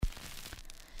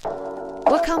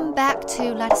Welcome back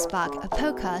to Light Spark, a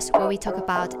podcast where we talk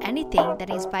about anything that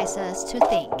inspires us to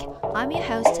think. I'm your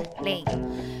host, Lynn.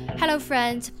 Hello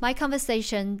friends, my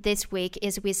conversation this week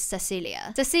is with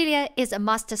Cecilia. Cecilia is a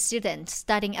master student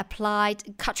studying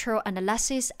applied cultural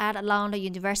analysis at Lund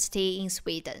University in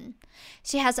Sweden.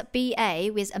 She has a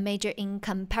BA with a major in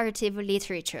comparative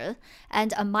literature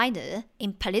and a minor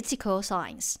in political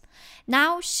science.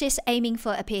 Now she's aiming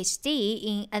for a PhD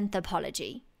in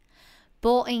anthropology.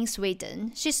 Born in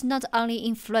Sweden, she's not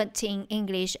only fluent in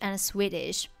English and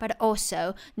Swedish, but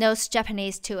also knows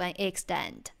Japanese to an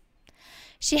extent.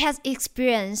 She has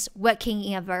experience working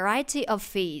in a variety of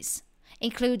fields,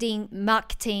 including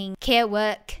marketing, care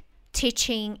work,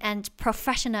 teaching, and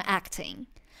professional acting.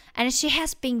 And she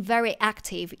has been very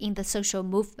active in the social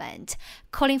movement,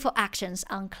 calling for actions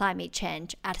on climate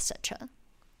change, etc.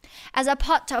 As a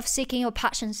part of Seeking Your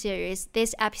Passion series,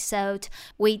 this episode,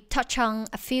 we touch on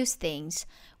a few things.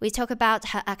 We talk about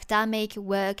her academic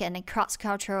work and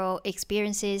cross-cultural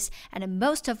experiences and the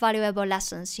most valuable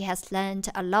lessons she has learned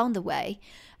along the way,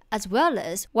 as well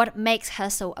as what makes her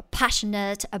so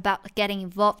passionate about getting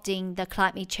involved in the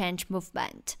climate change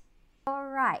movement. All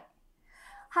right.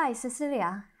 Hi,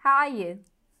 Cecilia. How are you?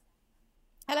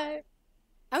 Hello.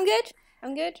 I'm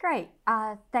good. Great.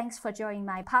 Thanks for joining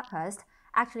my podcast.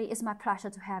 Actually, it's my pleasure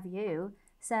to have you.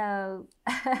 So,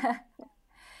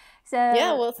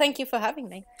 yeah, well, thank you for having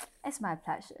me. It's my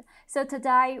pleasure. So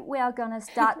today we are going to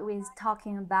start with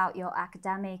talking about your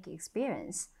academic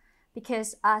experience.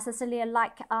 Because Cecilia,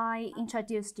 like I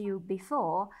introduced you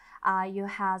before, you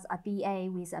have a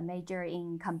BA with a major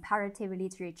in comparative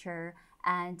literature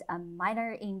and a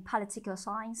minor in political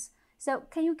science. So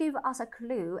can you give us a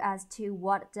clue as to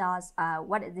what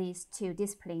these two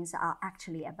disciplines are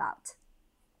actually about?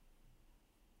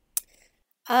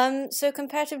 So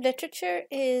comparative literature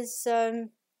is,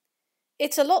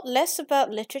 it's a lot less about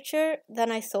literature than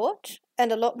I thought,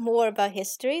 and a lot more about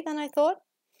history than I thought.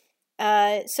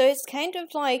 So it's kind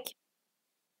of like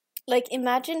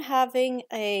imagine having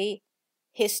a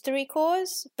history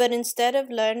course, but instead of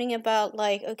learning about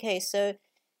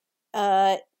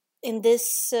in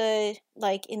this,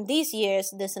 in these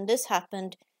years, this and this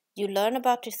happened, you learn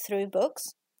about it through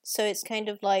books. So it's kind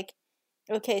of like,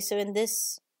 okay, so in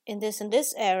this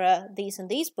era, these and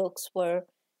these books were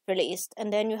released.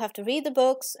 And then you have to read the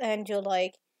books and you're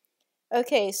like,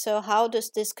 okay, so how does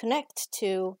this connect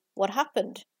to what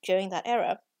happened during that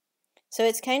era? So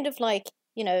it's kind of like,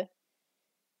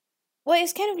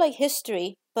 it's kind of like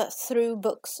history, but through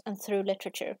books and through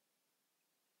literature.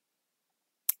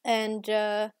 And,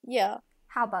 yeah.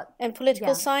 How about... And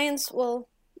political science, well,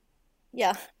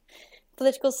 yeah.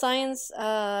 Political science,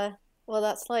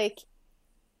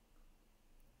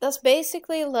 that's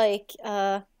basically like,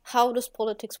 how does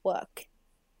politics work?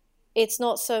 It's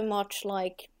not so much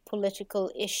like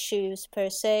political issues per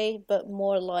se, but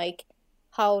more like,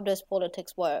 how does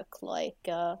politics work? Like,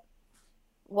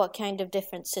 what kind of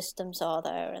different systems are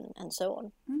there and so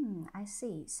on. I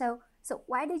see. So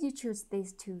why did you choose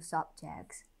these two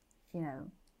subjects,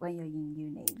 when you're in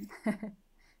uni?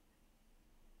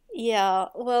 Yeah,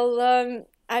 well,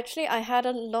 actually I had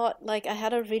a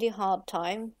really hard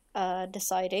time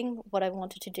deciding what I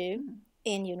wanted to do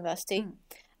in university.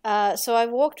 So I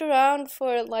walked around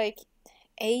for like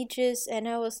ages, and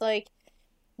I was like,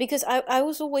 because I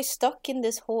was always stuck in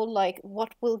this whole like,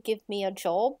 what will give me a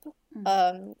job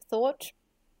thought.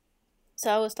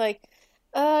 So I was like,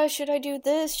 should I do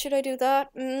this? Should I do that?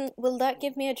 Will that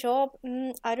give me a job?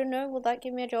 I don't know. Will that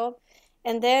give me a job?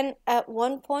 And then at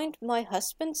one point, my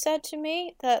husband said to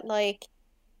me that, like,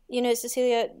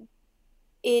 Cecilia,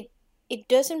 it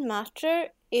doesn't matter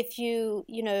if you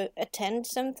attend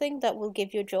something that will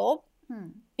give you a job,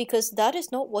 because that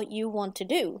is not what you want to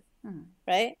do,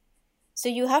 right? So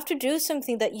you have to do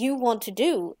something that you want to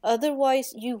do,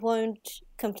 otherwise you won't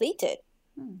complete it.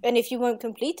 And if you won't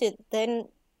complete it, then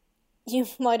you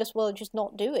might as well just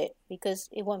not do it, because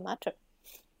it won't matter.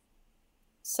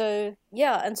 So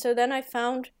yeah, and so then I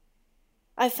found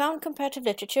comparative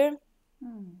literature,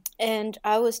 and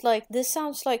I was like, this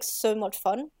sounds like so much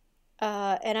fun,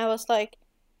 and I was like,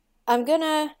 I'm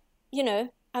gonna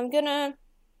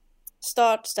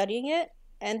start studying it,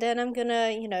 and then I'm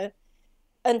gonna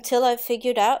until I've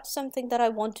figured out something that I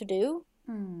want to do.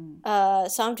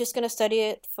 So I'm just gonna study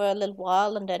it for a little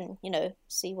while, and then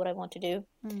see what I want to do.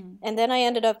 And then I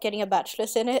ended up getting a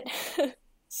bachelor's in it.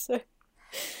 So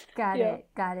Got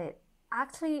it.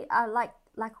 Actually,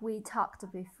 like we talked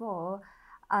before,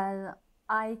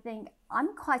 I think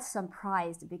I'm quite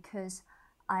surprised because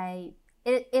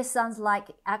it sounds like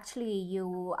actually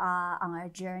you are on a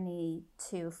journey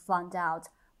to find out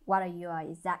what you are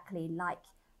exactly like,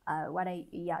 what are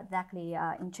you are exactly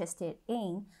interested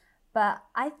in. But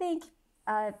I think,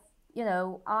 I'm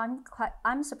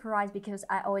surprised because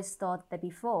I always thought that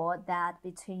before that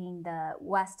between the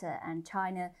West and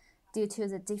China, due to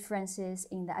the differences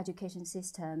in the education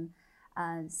system,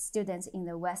 students in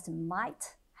the West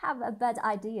might have a bad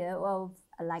idea of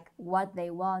like what they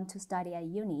want to study at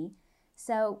uni.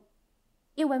 So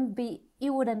it wouldn't be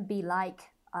like,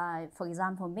 for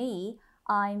example, me.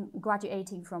 I'm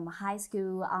graduating from high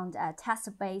school on a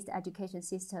test-based education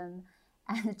system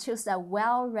and choose a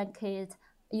well-ranked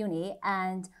uni,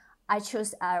 and I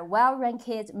choose a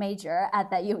well-ranked major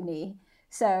at that uni.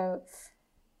 So,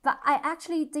 but I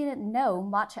actually didn't know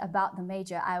much about the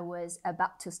major I was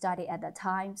about to study at the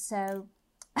time. So,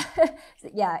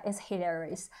 yeah, it's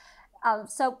hilarious.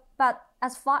 But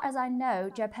as far as I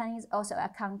know, Japan is also a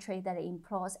country that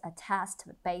employs a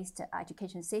test-based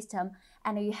education system,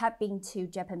 and you have been to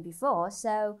Japan before,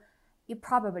 so you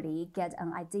probably get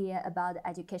an idea about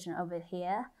education over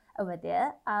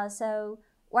there. So,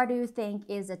 what do you think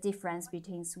is the difference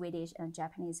between Swedish and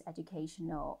Japanese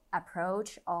educational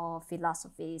approach or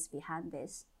philosophies behind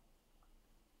this?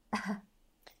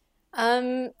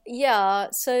 Yeah,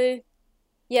 so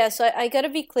yeah, so I gotta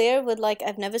be clear with like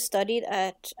I've never studied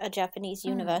at a Japanese Mm,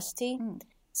 university, mm,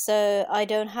 so I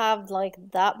don't have like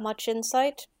that much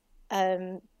insight.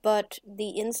 But the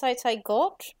insights I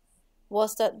got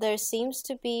was that there seems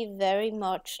to be very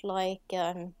much like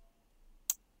um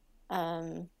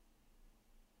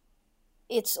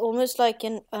it's almost like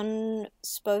an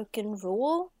unspoken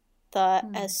rule that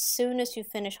mm, as soon as you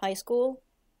finish high school,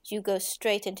 you go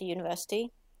straight into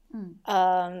university. mm,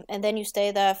 And then you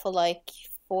stay there for like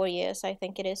 4 years, I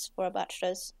think it is, for a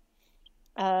bachelor's.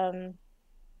 Um,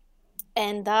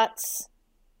 and that's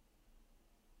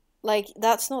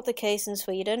not the case in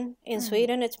Sweden. In mm,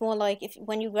 Sweden, it's more like if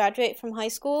when you graduate from high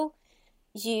school,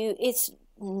 it's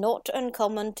not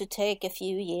uncommon to take a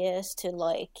few years to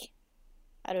like,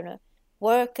 I don't know,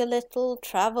 work a little,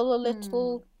 travel a mm,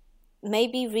 little,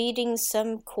 maybe reading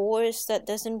some course that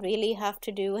doesn't really have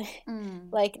to do mm,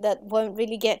 like that won't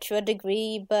really get you a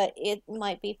degree, but it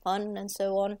might be fun and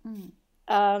so on. mm,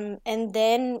 And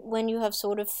then when you have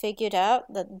sort of figured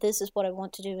out that this is what I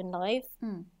want to do in life,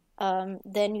 mm,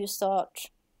 then you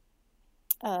start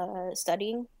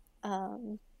studying.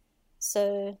 Um,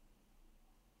 so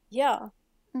yeah,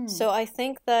 mm, so I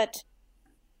think that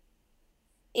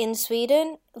in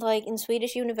Sweden, like in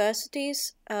Swedish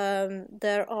universities,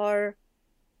 there are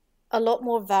a lot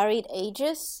more varied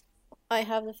ages. I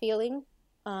have the feeling,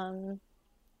 um,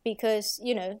 because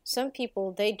some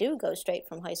people they do go straight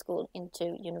from high school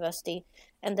into university,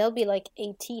 and they'll be like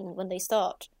 18 when they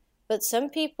start. But some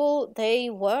people they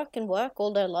work and work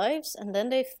all their lives, and then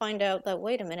they find out that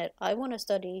wait a minute, I want to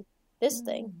study this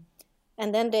thing, mm,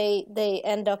 and then they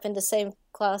end up in the same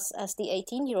class as the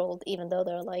 18-year-old, even though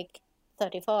they're like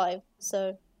 35.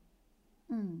 So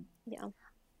mm. yeah.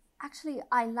 Actually,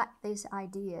 I like this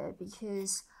idea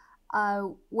because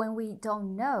when we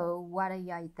don't know what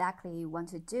you exactly want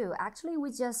to do, actually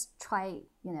we just try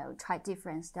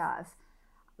different stuff.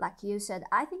 Like you said,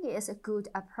 I think it is a good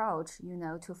approach,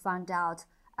 to find out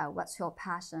what's your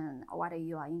passion, what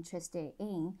you are interested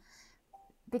in.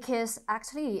 Because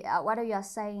actually, what you are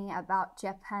saying about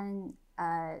Japanese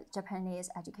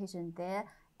education there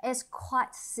is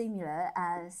quite similar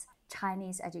as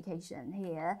Chinese education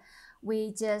here.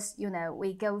 We just,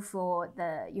 we go for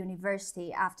the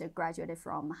university after graduating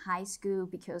from high school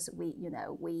because we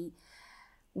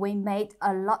made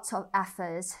a lot of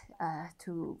efforts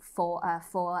for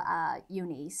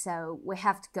uni, so we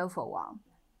have to go for one.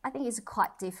 I think it's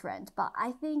quite different, but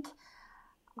I think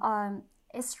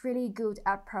it's really good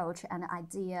approach and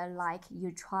idea. Like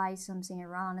you try something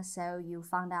around, so you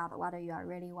find out what you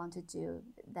really want to do.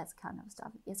 That kind of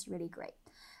stuff. It's really great.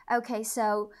 Okay,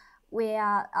 so we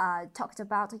are talked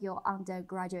about your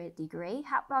undergraduate degree.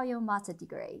 How about your master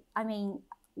degree? I mean,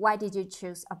 why did you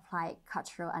choose applied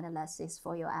cultural analysis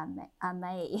for your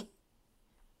MA?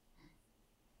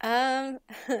 um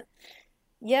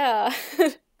yeah.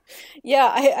 Yeah,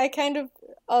 I kind of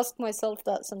ask myself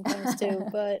that sometimes too,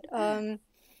 but Go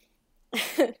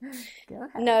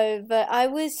ahead. no, but I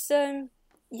was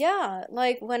yeah,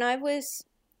 like when I was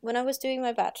doing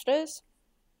my bachelor's,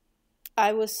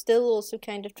 I was still also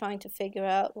kind of trying to figure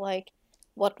out like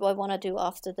what do I want to do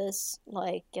after this,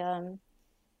 like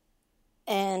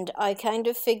and I kind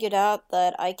of figured out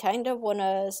that I kind of want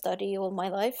to study all my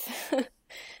life.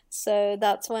 So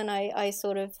that's when I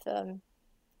sort of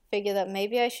figured that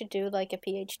maybe I should do like a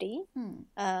PhD. Hmm.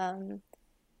 Um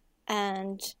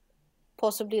and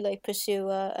possibly like pursue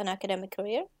an academic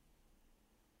career.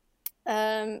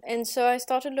 And so I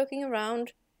started looking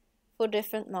around for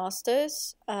different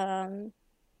masters.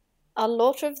 A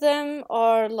lot of them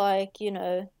are like,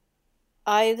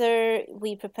 either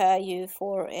we prepare you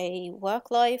for a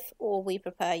work life or we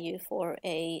prepare you for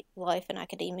a life in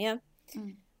academia.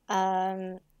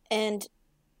 And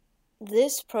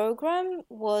this program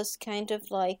was kind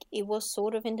of like, it was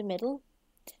sort of in the middle,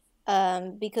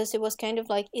 because it was kind of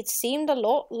like, it seemed a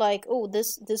lot like, oh,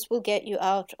 this will get you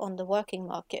out on the working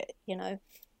market,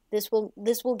 this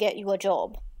will get you a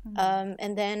job.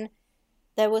 And then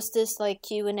there was this like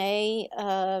Q&A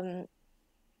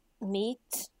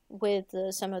meet with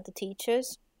some of the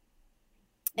teachers,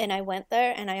 and I went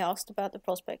there and I asked about the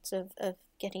prospects of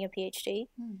getting a PhD.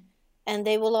 And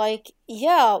they were like,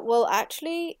 yeah, well,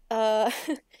 actually,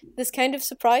 this kind of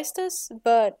surprised us,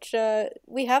 but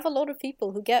we have a lot of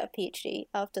people who get a PhD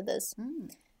after this.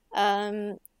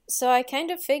 So I kind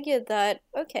of figured that,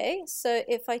 okay, so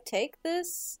if I take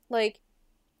this, like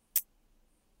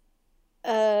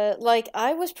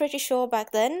I was pretty sure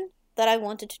back then that I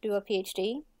wanted to do a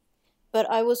PhD, but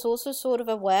I was also sort of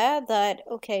aware that,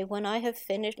 okay, when I have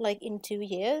finished, like in 2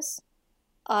 years,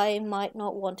 I might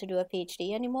not want to do a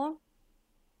PhD anymore.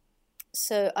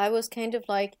 So I was kind of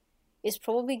like, it's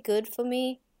probably good for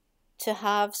me to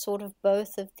have sort of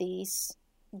both of these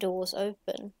doors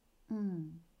open.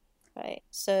 Right.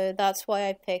 So that's why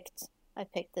I picked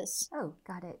this. Oh,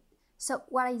 got it. So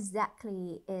what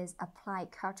exactly is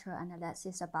applied cultural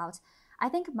analysis about? I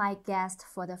think my guest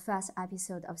for the first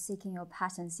episode of Seeking Your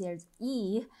Passion series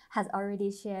E has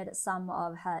already shared some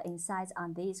of her insights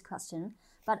on this question,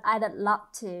 but I'd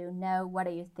love to know what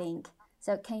do you think.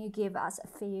 So can you give us a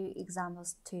few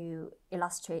examples to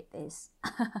illustrate this?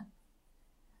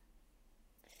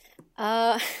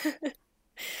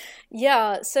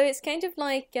 Yeah, so it's kind of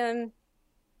like you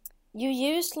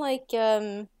use like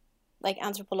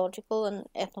anthropological and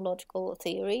ethnological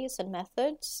theories and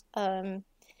methods,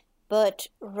 but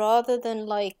rather than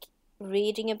like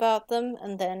reading about them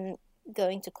and then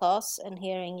going to class and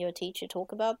hearing your teacher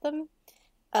talk about them,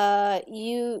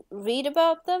 you read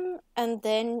about them and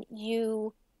then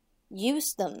you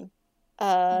use them.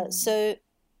 So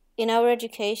in our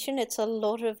education, it's a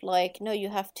lot of like, no, you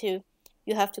have to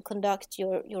conduct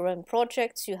your own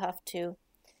projects, you have to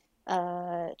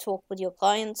talk with your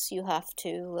clients, you have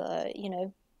to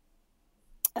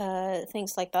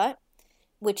things like that,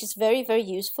 which is very, very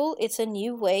useful. It's a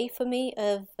new way for me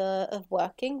of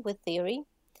working with theory,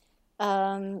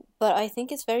 but I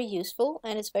think it's very useful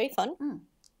and it's very fun.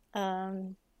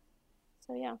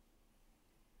 So yeah.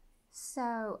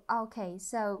 So okay,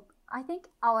 so I think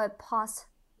our past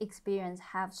experience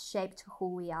have shaped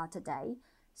who we are today.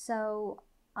 So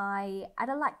I'd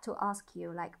like to ask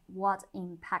you, like, what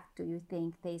impact do you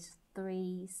think these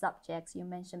 3 subjects you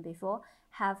mentioned before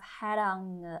have had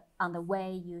on the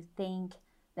way you think,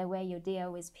 the way you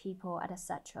deal with people,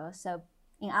 etc. So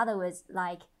in other words,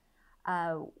 like,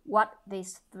 what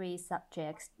these 3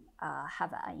 subjects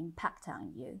have an impact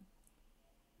on you?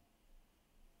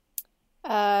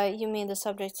 You mean the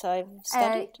subjects I've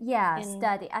studied?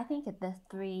 Study. I think the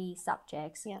 3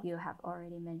 subjects you have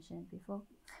already mentioned before.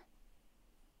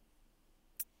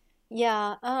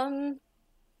 Yeah.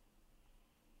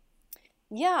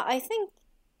 Yeah, I think.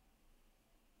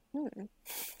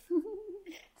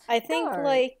 I think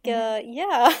like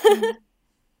yeah.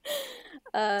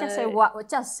 Just say what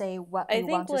you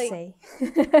want to say.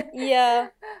 Yeah.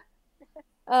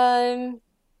 No,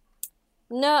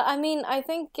 I mean, I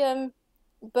think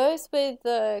both with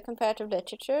comparative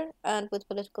literature and with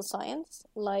political science,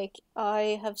 like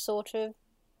I have sort of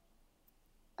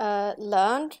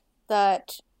learned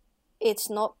that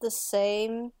it's not the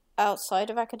same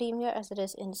outside of academia as it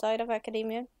is inside of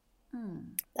academia.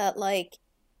 That like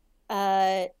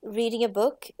reading a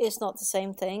book is not the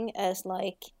same thing as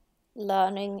like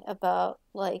learning about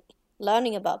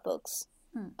books.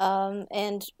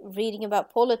 And reading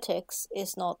about politics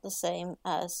is not the same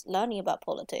as learning about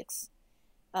politics.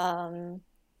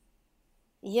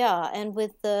 Yeah, and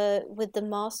with the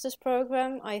master's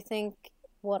program, I think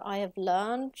what I have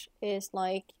learned is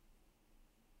like,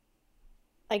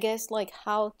 I guess, like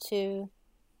how to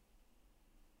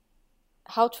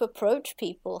approach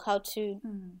people, how to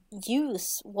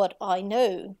use what I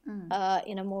know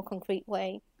in a more concrete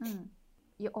way.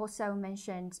 You also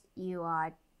mentioned you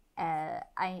are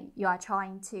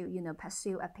trying to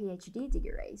pursue a PhD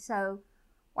degree. So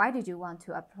why did you want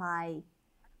to apply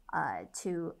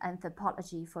to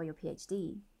anthropology for your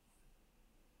PhD?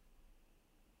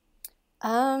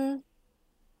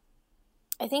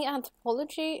 I think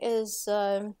anthropology is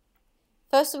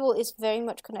first of all, it's very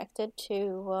much connected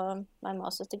to my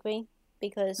master's degree.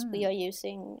 because we are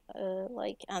using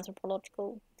like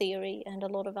anthropological theory and a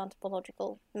lot of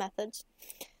anthropological methods.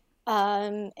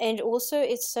 And also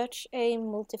it's such a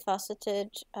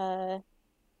multifaceted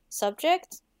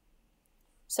subject.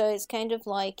 So it's kind of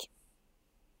like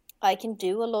I can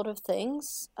do a lot of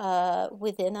things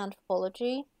within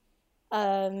anthropology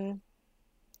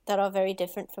that are very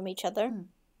different from each other.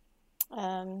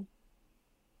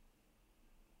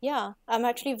 Yeah, I'm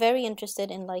actually very interested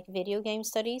in like video game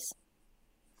studies,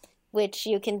 which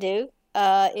you can do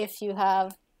if you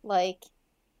have like,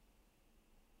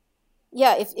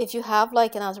 yeah, if you have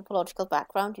like an anthropological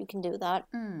background, you can do that.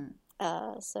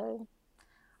 So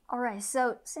all right,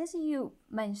 so since you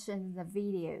mentioned the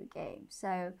video game,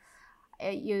 so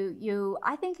you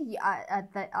I think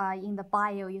in the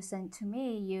bio you sent to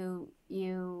me,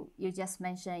 you just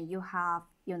mentioned you have,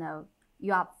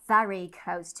 you are very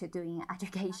close to doing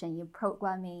education in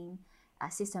programming,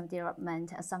 system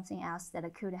development, or something else that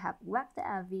could have worked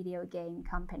at a video game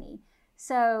company.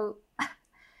 So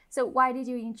so why did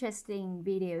you interested in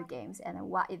video games, and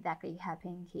what exactly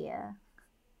happened here?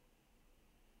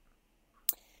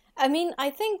 I mean, I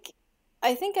think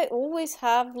I always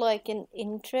have like an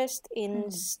interest in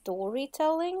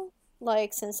storytelling.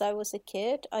 Like since I was a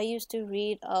kid, I used to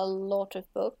read a lot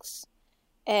of books,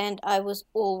 and I was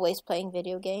always playing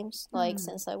video games like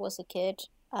since I was a kid.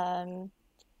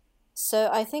 So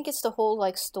I think it's the whole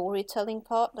like storytelling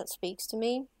part that speaks to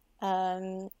me.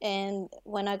 And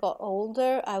when I got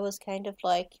older, I was kind of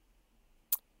like,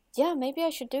 yeah, maybe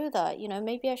I should do that.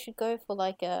 Maybe I should go for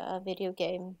like a video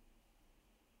game,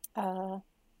 uh,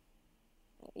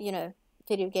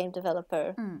 video game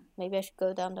developer. Maybe I should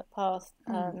go down that path.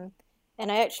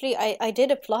 And I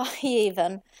did apply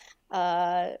even,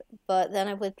 but then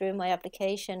I withdrew my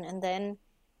application, and then,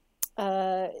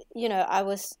 I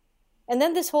was, and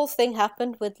then this whole thing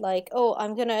happened with like, oh,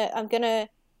 I'm gonna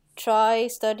try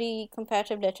study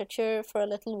comparative literature for a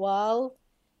little while,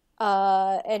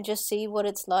 and just see what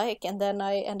it's like, and then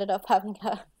I ended up having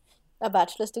a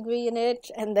bachelor's degree in it,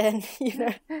 and then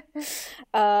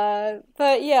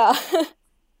but yeah.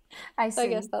 I see. I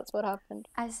guess that's what happened.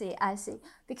 I see.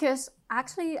 Because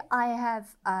actually, I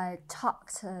have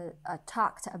talked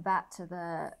about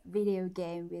the video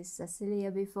game with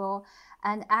Cecilia before,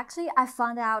 and actually, I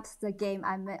found out the game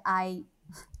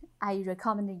I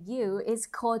recommended you is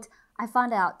called. I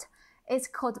found out it's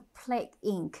called Plague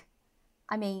Inc.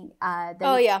 I mean,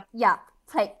 Oh yeah,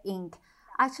 Plague Inc.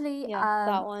 Actually, yeah,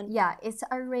 that one. yeah, it's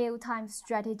a real-time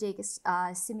strategic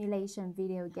simulation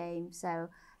video game. So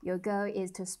your goal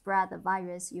is to spread the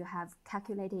virus you have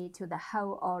calculated to the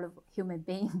whole of human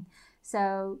being.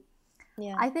 So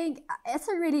Yeah, I think it's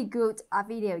a really good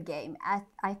video game.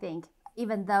 I think,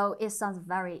 even though it sounds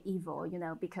very evil,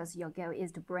 because your goal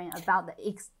is to bring about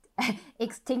the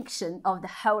extinction of the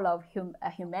whole of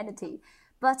humanity.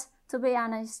 But to be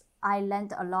honest, I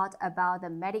learned a lot about the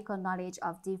medical knowledge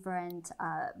of different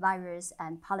virus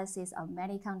and policies of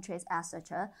many countries,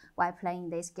 etc., while playing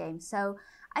this game. So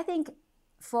I think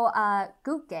for a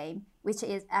good game, which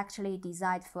is actually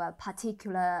designed for a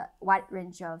particular wide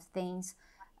range of things,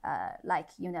 like,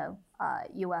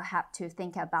 you will have to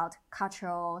think about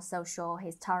cultural, social,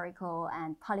 historical,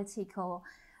 and political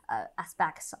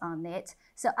aspects on it.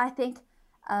 So I think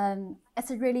it's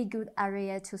a really good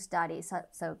area to study.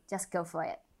 So just go for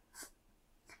it.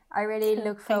 I really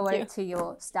look forward to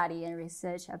your study and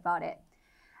research about it.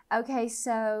 Okay,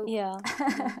 so yeah.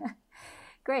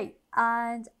 great.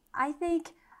 And I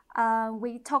think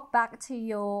we talk back to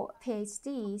your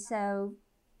PhD. So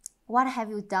what have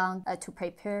you done to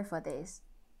prepare for this?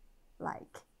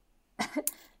 Like,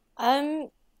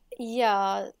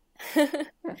 Yeah.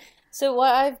 So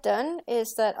what I've done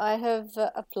is that I have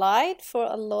applied for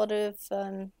a lot of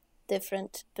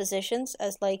different positions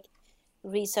as like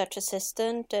research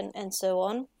assistant and so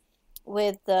on,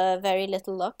 with very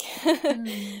little luck.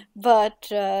 But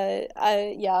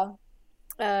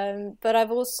but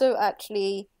I've also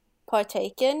actually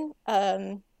partaken,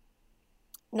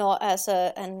 not as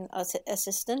an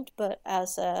assistant, but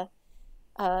as a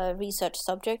research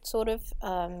subject, sort of,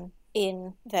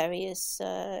 in various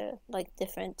like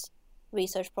different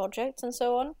research projects and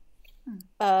so on.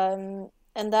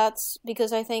 And that's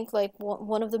because I think like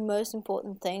one of the most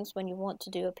important things when you want to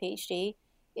do a PhD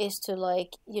is to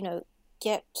like,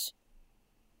 get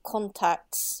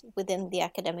contacts within the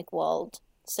academic world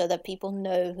so that people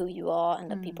know who you are and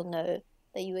that people know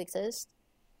that you exist.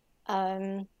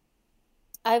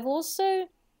 I've also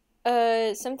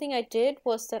something I did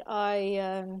was that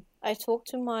I talked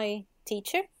to my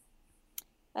teacher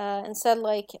and said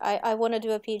like I want to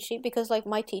do a PhD because like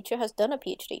my teacher has done a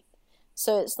PhD.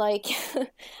 So it's like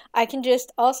I can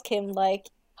just ask him like,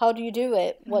 how do you do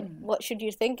it? What should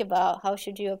you think about? How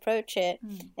should you approach it?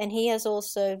 And he has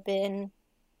also been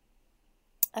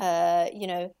you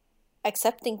know,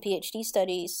 accepting PhD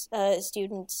studies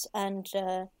students and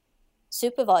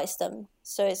supervise them.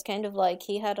 So it's kind of like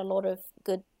he had a lot of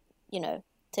good, you know,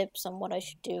 tips on what I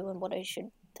should do and what I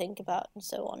should think about and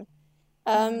so on.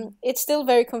 It's still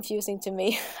very confusing to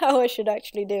me how I should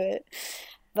actually do it,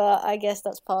 but I guess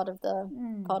that's part of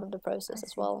the process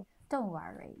as well. Don't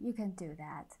worry, you can do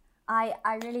that.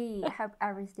 I really hope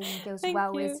everything goes Thank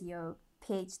well you. with your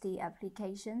PhD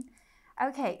application.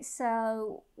 Okay,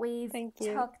 so Thank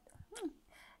you.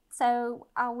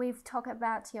 we've talked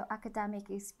about your academic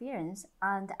experience,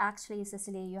 and actually,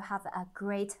 Cecilia, you have a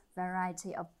great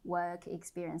variety of work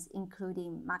experience,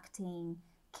 including marketing,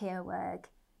 care work,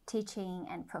 teaching,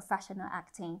 and professional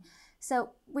acting. So,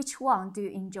 which one do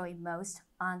you enjoy most,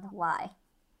 and why?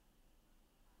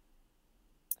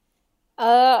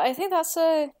 I think that's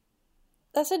a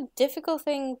difficult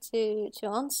thing to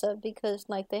answer because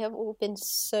like they have all been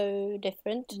so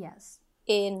different Yes.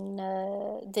 in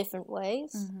different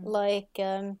ways. Like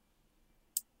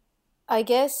I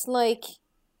guess like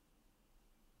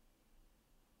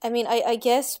I mean I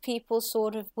guess people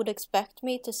sort of would expect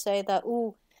me to say that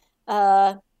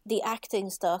the acting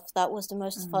stuff that was the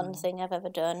most fun thing I've ever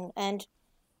done, and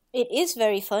it is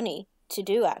very funny to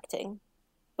do acting,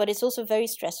 but it's also very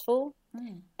stressful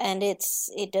and it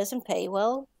doesn't pay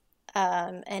well,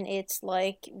 and it's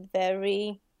like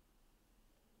very,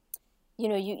 you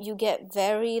know, you get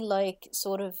very like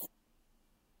sort of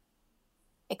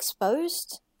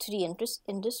exposed to the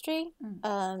industry.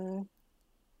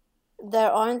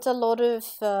 There aren't a lot of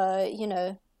you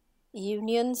know,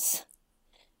 unions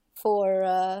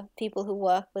for people who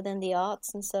work within the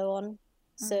arts and so on.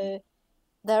 So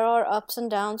there are ups and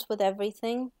downs with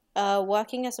everything.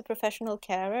 Working as a professional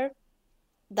carer,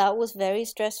 that was very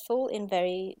stressful in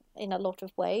a lot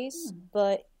of ways,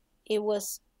 but it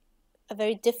was a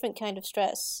very different kind of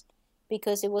stress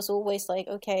because it was always like,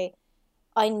 okay,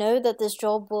 I know that this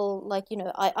job will, like, you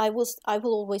know, I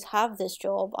will always have this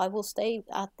job. I will stay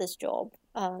at this job.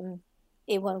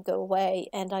 It won't go away,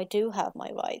 and I do have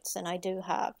my rights, and I do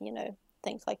have, you know,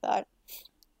 things like that.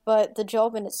 But the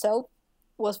job in itself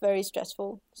was very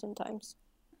stressful sometimes.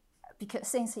 Because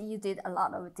since you did a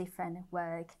lot of different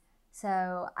work,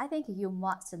 so I think you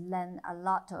must learn a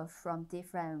lot of from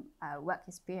different work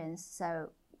experience.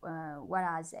 So what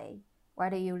are they?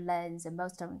 What do you learn the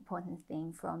most important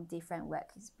thing from different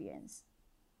work experience?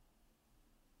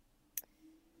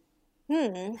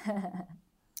 Hmm.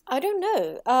 I don't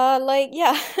know. Like,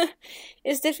 yeah,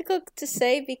 it's difficult to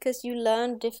say because you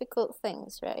learn difficult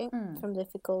things, right? From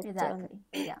difficult, Exactly.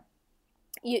 Yeah.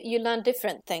 you learn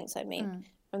different things, I mean,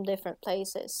 from different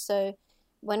places. So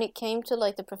when it came to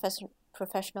like the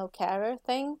professional carer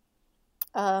thing,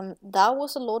 that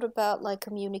was a lot about like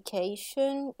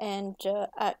communication and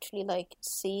actually like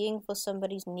seeing for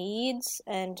somebody's needs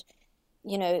and,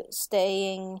 you know,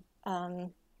 staying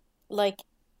like,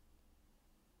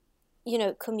 you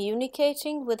know,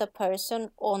 communicating with a person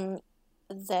on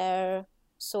their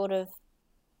sort of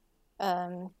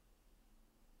um,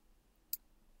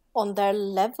 on their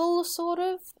level, sort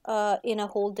of in a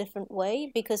whole different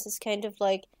way, because it's kind of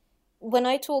like when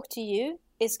I talk to you,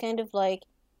 it's kind of like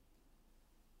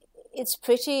it's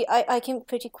pretty. I can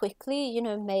pretty quickly, you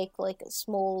know, make like a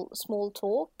small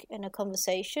talk and a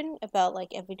conversation about like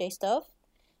everyday stuff.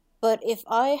 But if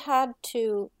I had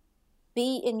to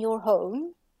be in your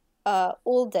home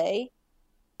all day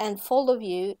and follow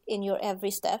you in your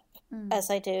every step, as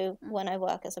I do when I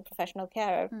work as a professional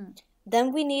carer,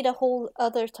 then we need a whole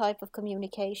other type of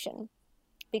communication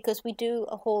because we do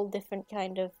a whole different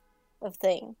kind of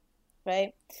thing,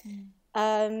 right?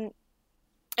 And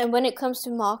when it comes to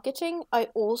marketing, I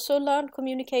also learned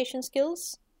communication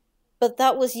skills, but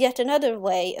that was yet another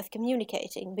way of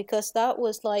communicating because that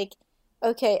was like,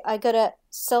 okay, I gotta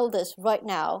sell this right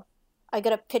now. I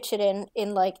gotta pitch it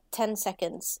in like 10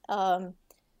 seconds. And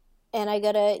I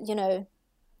gotta, you know,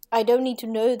 I don't need to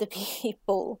know the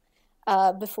people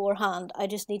beforehand. I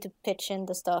just need to pitch in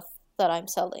the stuff that I'm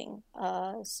selling.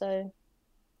 So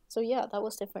yeah, that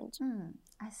was different.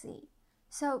 I see.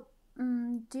 So,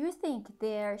 do you think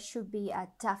there should be a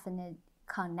definite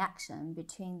connection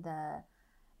between the,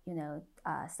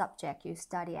 subject you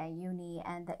study at uni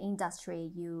and the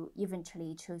industry you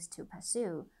eventually choose to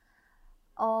pursue?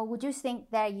 Or would you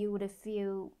think that you would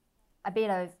feel a bit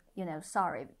of,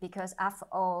 sorry, because after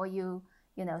all,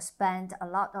 spend a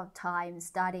lot of time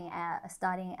studying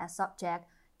a subject.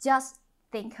 Just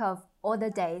think of all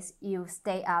the days you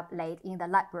stay up late in the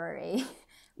library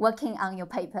working on your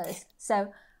papers.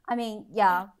 So I mean,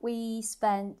 yeah, we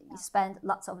spend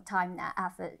lots of time and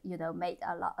effort, made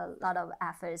a lot of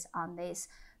efforts on this.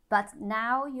 But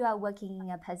now you are working in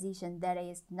a position that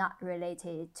is not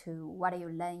related to what you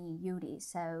learn in uni.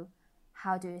 So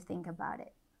how do you think about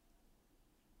it?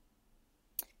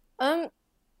 I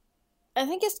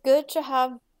think it's good to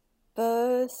have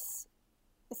both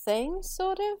things,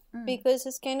 sort of, because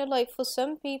it's kind of like for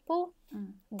some people,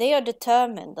 they are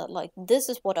determined that like this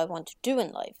is what I want to do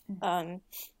in life.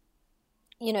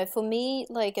 For me,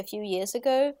 like a few years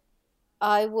ago,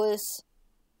 I was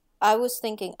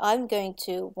thinking I'm going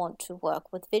to want to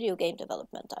work with video game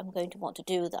development. I'm going to want to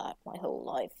do that my whole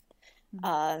life.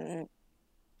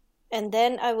 And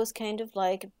then I was kind of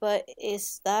like, but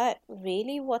is that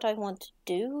really what I want to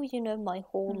do, my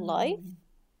whole life?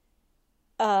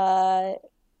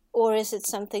 Or is it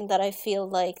something that I feel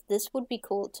like this would be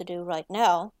cool to do right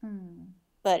now,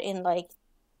 but in like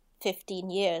 15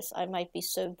 years, I might be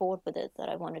so bored with it that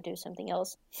I want to do something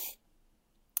else.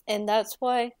 And that's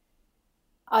why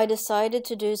I decided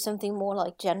to do something more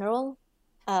like general,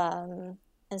 and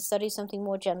study something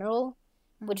more general,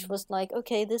 which was like,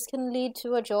 okay, this can lead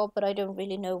to a job, but I don't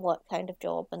really know what kind of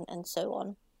job and so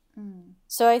on.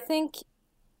 So I think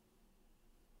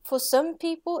for some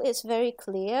people, it's very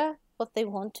clear what they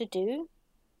want to do.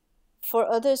 For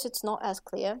others, it's not as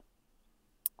clear.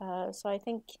 So I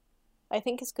think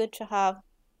it's good to have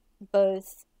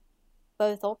both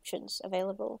options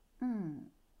available.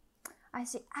 I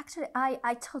see. Actually,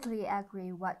 I totally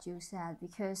agree what you said,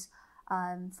 because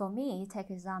for me, take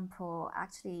example,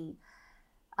 actually,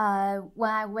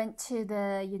 when I went to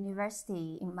the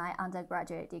university in my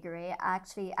undergraduate degree,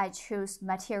 actually I chose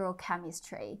material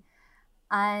chemistry.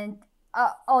 And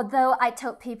although I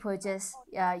told people just,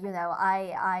 I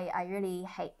really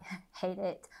hate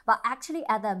it. But actually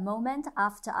at the moment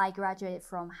after I graduated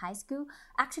from high school,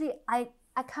 actually I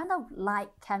kind of like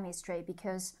chemistry,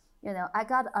 because, I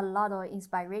got a lot of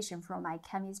inspiration from my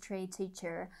chemistry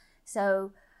teacher.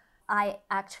 So I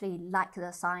actually like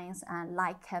the science and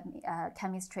like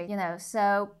chemistry,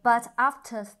 So, but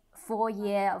after 4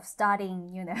 years of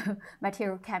studying,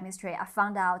 material chemistry, I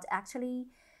found out actually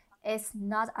it's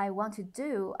not I want to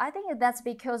do. I think that's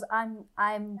because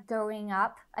I'm growing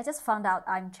up. I just found out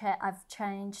I've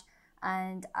changed,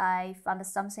 and I found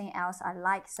something else I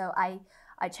like. So I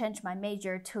changed my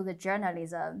major to the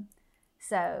journalism.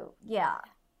 So yeah,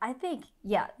 I think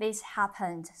this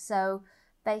happened. So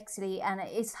basically, and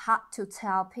it's hard to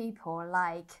tell people,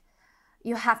 like,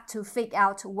 you have to figure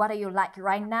out what you like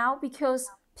right now, because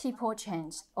people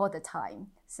change all the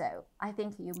time. So I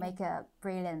think you make a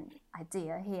brilliant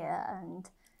idea here, and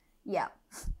yeah,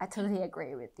 I totally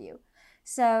agree with you.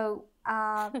 So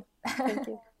Thank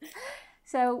you.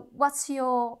 so what's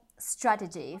your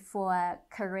strategy for a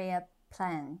career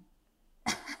plan?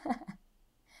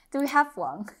 Do we have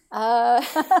one?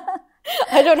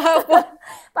 I don't have one.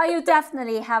 But you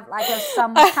definitely have like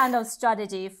some kind of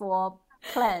strategy for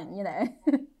plan,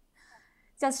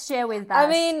 Just share with us. I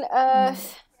mean,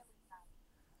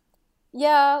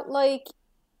 yeah, like,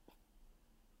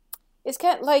 it's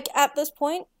kind of like at this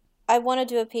point, I want to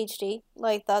do a PhD.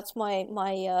 Like, that's my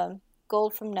goal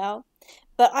from now.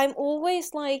 But I'm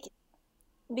always like,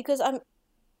 because I'm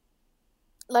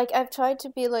like, I've tried to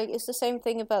be like, it's the same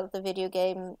thing about the video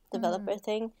game developer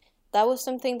thing. That was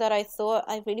something that I thought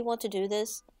I really want to do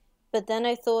this. But then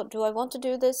I thought, do I want to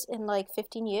do this in like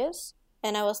 15 years?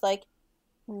 And I was like,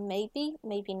 maybe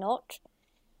not.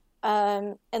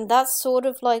 And that's sort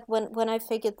of like when I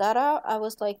figured that out, I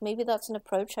was like, maybe that's an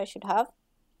approach I should have.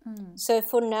 So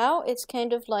for now, it's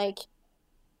kind of like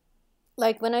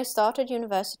when I started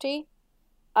university,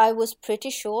 I was pretty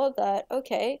sure that,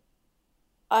 okay,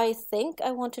 I think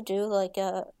I want to do like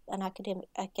an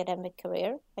academic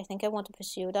career. I think I want to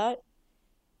pursue that.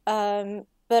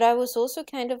 But I was also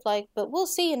kind of like, but we'll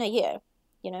see in a year,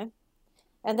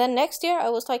 And then next year I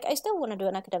was like, I still want to do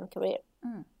an academic career,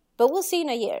 but we'll see in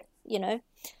a year,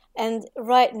 And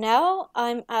right now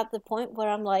I'm at the point where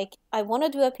I'm like, I want to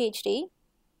do a PhD,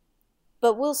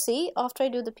 but we'll see after I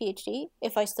do the PhD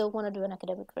if I still want to do an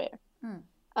academic career,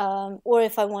 or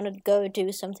if I want to go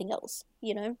do something else,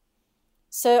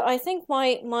 So I think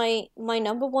my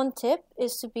number one tip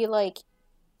is to be like,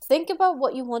 think about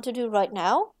what you want to do right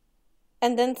now,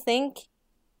 and then think,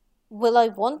 will I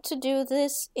want to do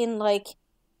this in like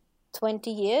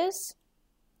 20 years?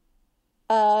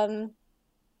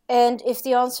 And if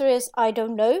the answer is, I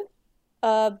don't know,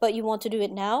 but you want to do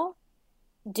it now,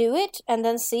 do it, and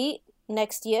then see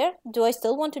next year, do I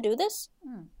still want to do this?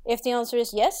 If the answer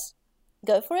is yes,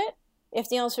 go for it. If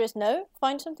the answer is no,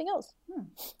 find something else.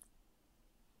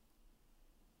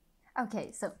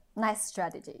 Okay, so nice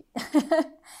strategy.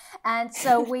 And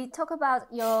so we talk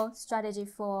about your strategy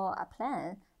for a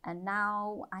plan, and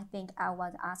now I think I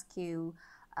want to ask you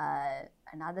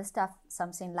another stuff,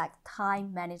 something like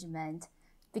time management,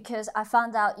 because I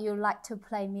found out you like to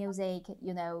play music.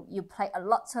 You know, you play a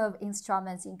lot of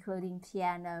instruments, including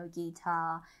piano,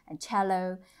 guitar, and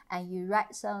cello, and you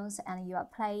write songs, and you are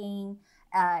playing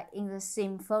in the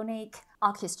symphonic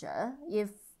orchestra.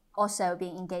 You've also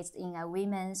been engaged in a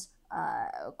women's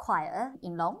choir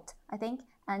in London, I think,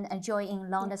 and joining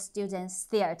London Students'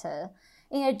 Theatre.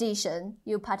 In addition,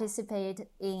 you participate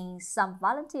in some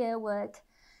volunteer work.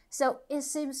 So it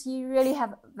seems you really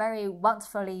have very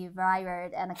wonderfully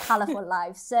varied and colorful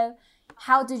life. So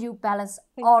how do you balance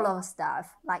all of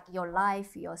stuff, like your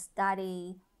life, your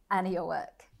study, and your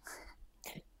work?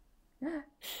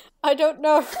 I don't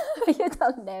know. You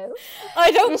don't know.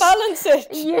 I don't balance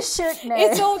it. You should know.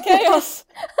 It's all chaos.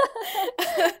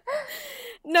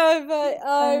 No, but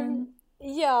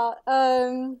yeah.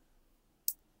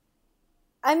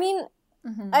 I mean,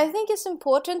 I think it's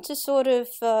important to sort of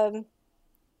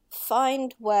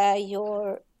find where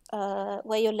your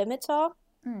limits are,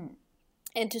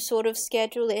 and to sort of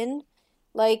schedule in.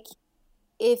 Like,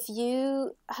 if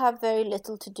you have very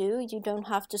little to do, you don't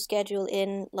have to schedule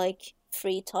in like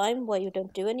free time where you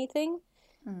don't do anything.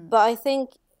 But I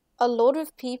think a lot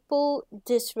of people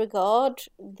disregard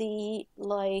the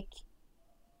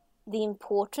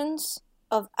importance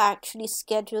of actually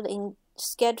scheduling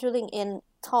in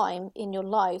time in your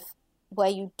life where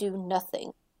you do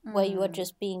nothing, where you are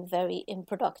just being very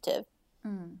unproductive.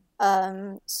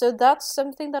 So that's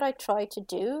something that I try to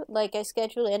do. Like, I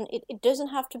schedule in, it doesn't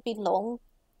have to be long,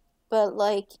 but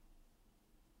like,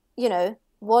 you know,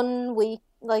 1 week,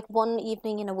 like 1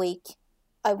 evening in a week,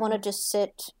 I want to just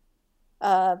sit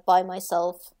by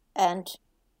myself and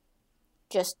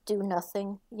just do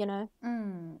nothing, you know?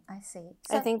 I see.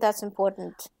 So I think that's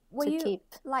important to keep.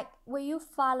 Like, will you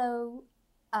follow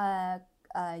kind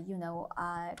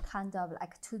of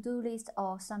like to-do list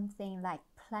or something like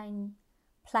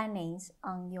plannings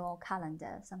on your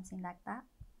calendar, something like that?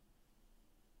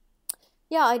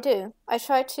 Yeah, I do. I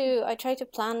try to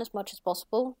plan as much as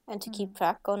possible and to keep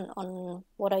track on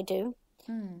what I do.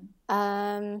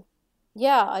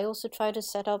 Yeah, I also try to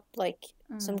set up like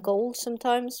some goals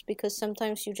sometimes, because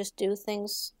sometimes you just do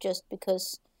things just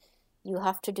because you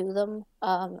have to do them,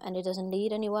 and it doesn't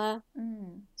lead anywhere.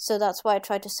 So that's why I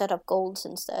try to set up goals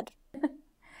instead.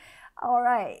 All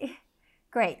right,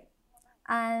 great.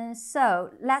 And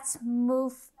so let's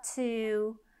move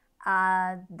to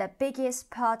the biggest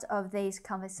part of this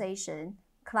conversation,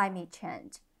 climate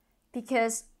change.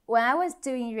 Because when I was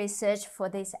doing research for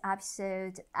this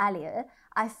episode earlier,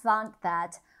 I found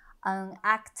that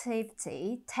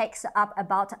activity takes up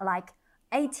about like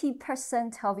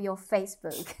 80% of your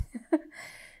Facebook.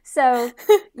 So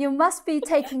you must be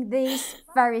taking this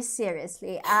very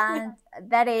seriously. And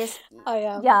that is, I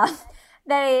am. Yeah,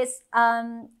 that is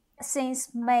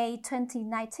since May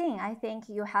 2019, I think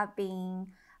you have been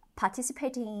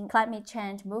participating in climate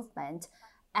change movement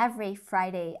every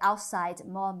Friday outside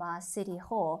Moama City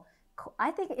Hall.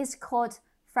 I think it's called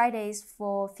Fridays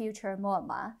for Future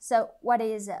Moama. So what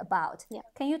is it about? Yeah.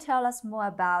 Can you tell us more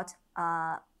about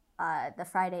the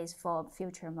Fridays for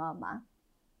Future Moama?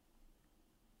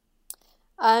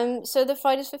 So the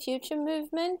Fridays for Future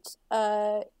movement,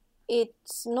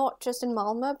 it's not just in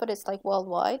Malmö, but it's like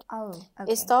worldwide. Oh,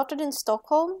 okay. It started in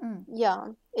Stockholm.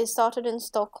 Yeah, it started in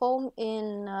Stockholm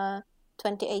in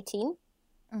 2018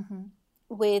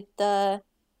 with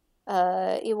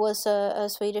it was a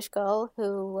Swedish girl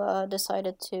who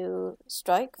decided to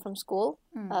strike from school,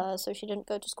 so she didn't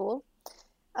go to school.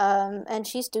 And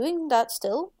she's doing that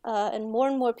still, and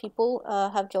more people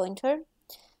have joined her.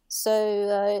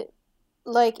 So,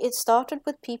 like, it started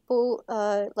with people,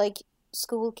 like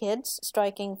school kids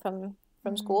striking from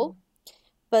school,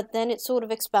 but then it sort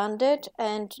of expanded,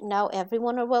 and now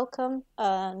everyone are welcome,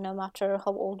 no matter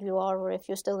how old you are, or if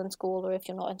you're still in school, or if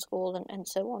you're not in school, and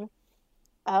so on.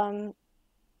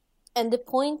 And the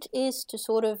point is to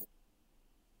sort of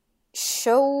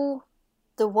show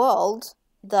the world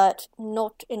that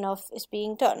not enough is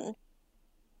being done.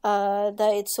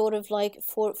 That it's sort of like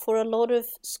for a lot of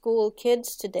school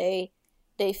kids today,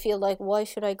 they feel like, why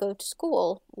should I go to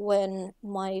school when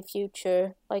my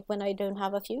future, like when I don't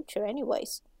have a future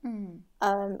anyways?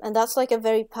 And that's like a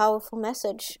very powerful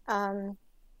message. And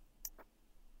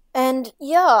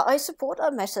yeah, I support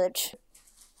that message.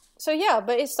 So yeah,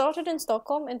 but it started in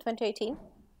Stockholm in 2018.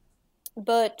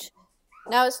 But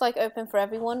now it's like open for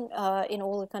everyone in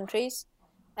all the countries.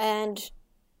 And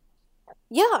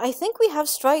yeah, I think we have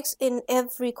strikes in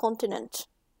every continent.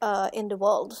 in the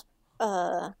world,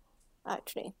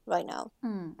 actually, right now.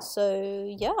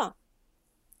 So, yeah.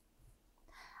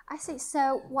 I see.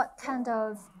 So, what kind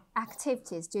of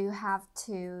activities do you have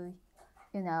to,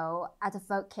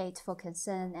 advocate for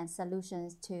concern and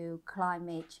solutions to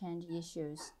climate change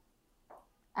issues,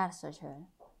 etc.?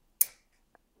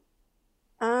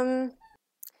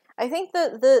 I think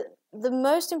that the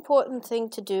most important thing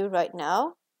to do right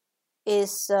now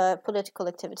is political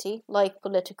activity, like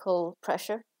political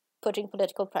pressure, putting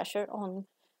political pressure on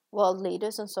world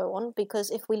leaders and so on. Because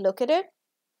if we look at it,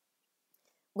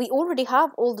 we already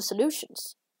have all the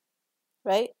solutions,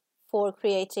 right, for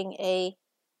creating a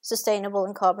sustainable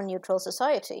and carbon neutral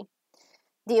society.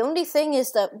 The only thing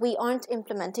is that we aren't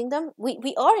implementing them.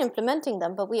 We are implementing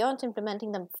them, but we aren't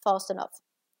implementing them fast enough.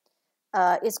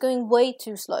 It's going way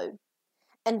too slow.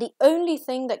 And the only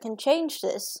thing that can change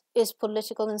this is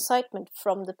political incitement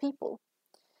from the people.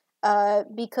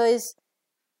 Because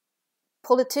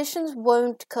politicians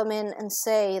won't come in and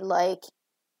say, like,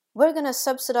 we're going to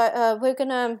subsidize, we're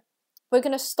going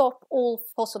to stop all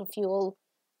fossil fuel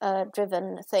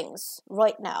driven things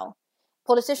right now.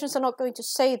 Politicians are not going to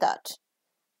say that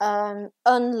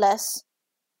unless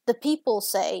the people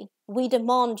say, we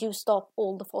demand you stop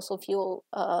all the fossil fuel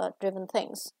driven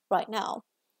things right now.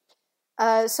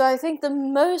 So I think the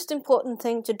most important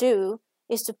thing to do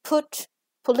is to put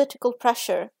political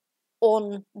pressure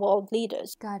on world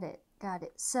leaders. Got it.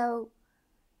 So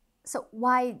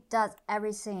why does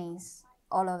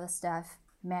all of the stuff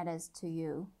matters to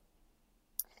you?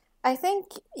 I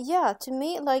think, yeah, to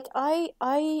me, like,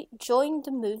 I joined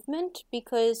the movement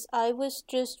because I was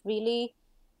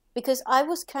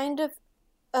kind of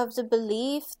the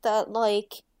belief that,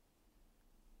 like,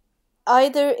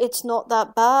 either it's not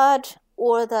that bad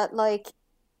or that, like,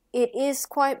 it is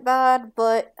quite bad,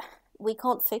 but we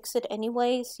can't fix it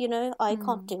anyways, I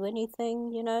can't do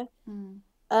anything,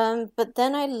 But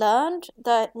then I learned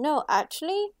that, no,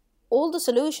 actually, all the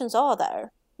solutions are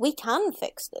there. We can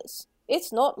fix this.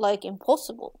 It's not, like,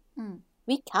 impossible.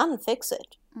 We can fix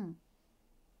it.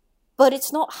 But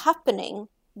it's not happening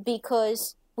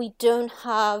because we don't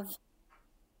have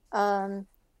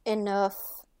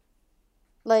enough,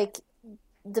 like,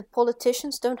 the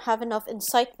politicians don't have enough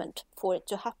incitement for it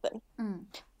to happen.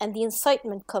 And the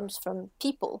incitement comes from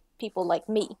people like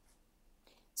me.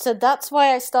 So that's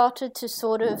why I started to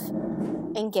sort of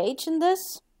engage in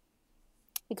this,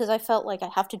 because I felt like I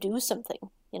have to do something,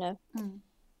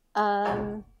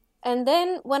 And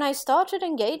then when I started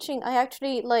engaging, I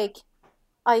actually, like,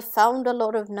 I found a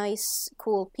lot of nice,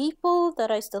 cool people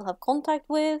that I still have contact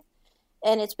with,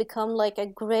 and it's become, like, a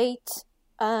great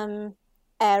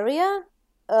area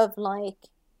of, like,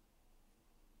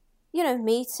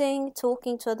 meeting,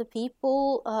 talking to other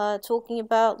people, talking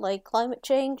about, like, climate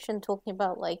change and talking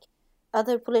about, like,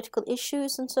 other political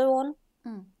issues and so on.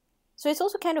 So it's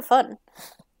also kind of fun.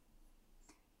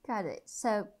 Got it.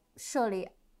 So surely,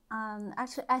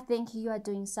 actually, I think you are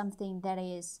doing something that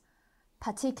is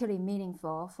particularly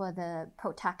meaningful for the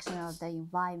protection of the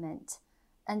environment.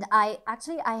 And I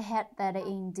heard that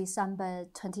in December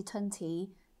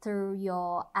 2020, through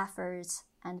your efforts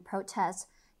and protests,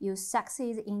 you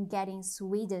succeeded in getting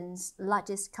Sweden's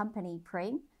largest company,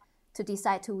 Prim, to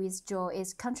decide to withdraw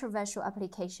its controversial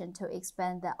application to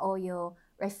expand the oil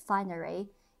refinery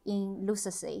in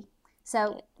Lusacy.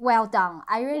 So well done.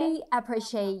 I really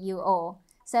appreciate you all.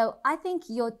 So I think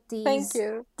your deeds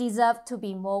deserve to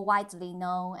be more widely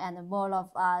known, and more of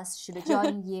us should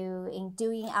join you in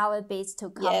doing our bits to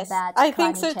combat climate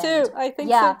change. I think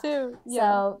so too.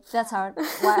 Yeah. So that's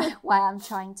why I'm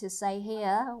trying to say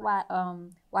here, what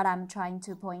I'm trying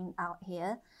to point out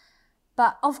here.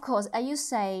 But of course, as you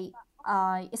say,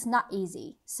 it's not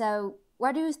easy. So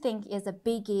what do you think is the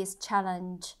biggest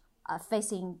challenge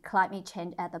facing climate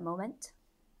change at the moment?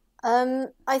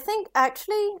 I think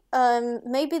actually,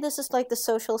 maybe this is like the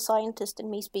social scientist in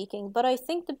me speaking, but I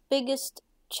think the biggest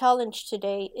challenge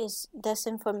today is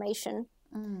disinformation.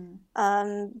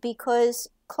 Because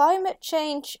climate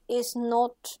change is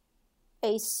not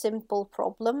a simple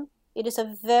problem. It is a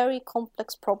very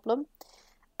complex problem.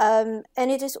 And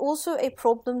it is also a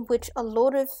problem which a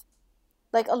lot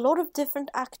of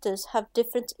different actors have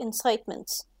different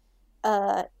incitements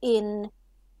in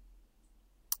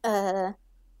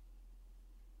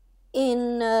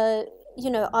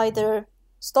either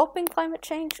stopping climate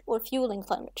change or fueling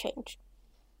climate change.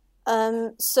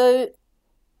 So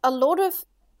a lot of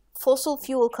fossil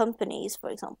fuel companies, for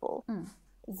example,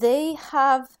 they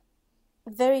have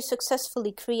very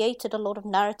successfully created a lot of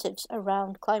narratives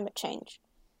around climate change,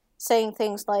 saying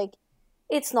things like,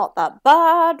 it's not that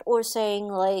bad, or saying,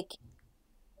 like,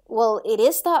 well, it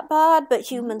is that bad,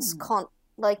 but humans can't,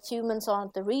 like, humans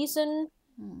aren't the reason.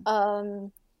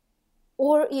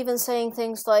 Or even saying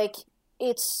things like,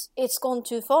 it's gone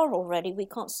too far already, we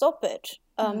can't stop it.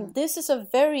 This is a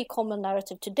very common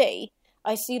narrative today.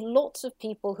 I see lots of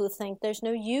people who think there's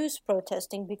no use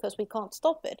protesting because we can't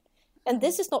stop it. And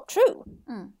this is not true.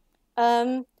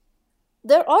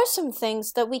 There are some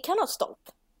things that we cannot stop.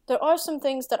 There are some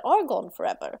things that are gone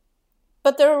forever.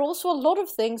 But there are also a lot of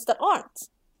things that aren't.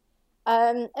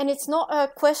 And it's not a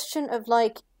question of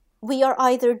like, we are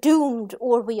either doomed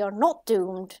or we are not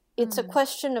doomed. It's a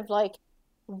question of like,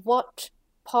 what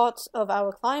parts of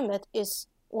our climate is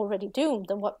already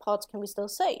doomed and what parts can we still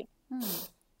save?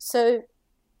 So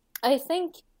I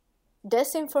think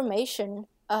disinformation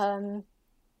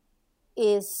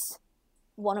is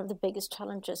one of the biggest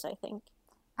challenges, I think.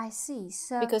 I see.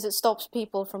 So because it stops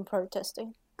people from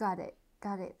protesting. Got it.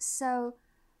 So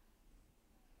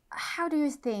how do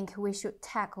you think we should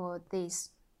tackle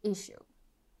this issue?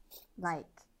 Like,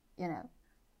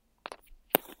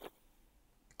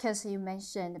 because you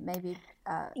mentioned maybe...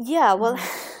 yeah, well...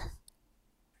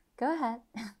 Go ahead.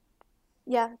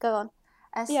 Yeah, go on.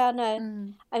 I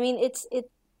mean, it's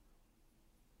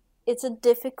a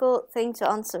difficult thing to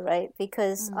answer, right?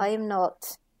 Because I'm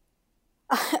not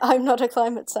a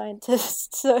climate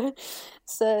scientist, so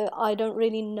I don't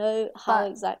really know how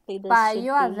exactly this should be. But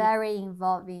you are very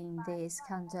involved in these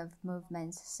kinds of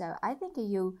movements, so I think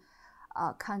you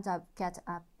kind of get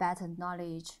a better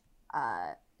knowledge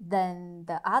than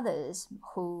the others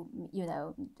who,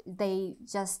 they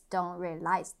just don't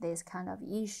realize this kind of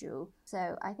issue.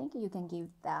 So I think you can give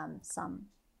them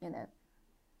some, your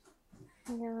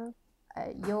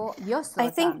thoughts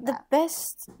I think on the that.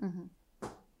 best...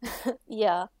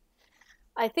 yeah.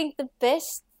 I think the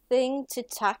best thing to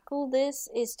tackle this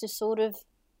is to sort of...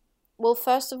 Well,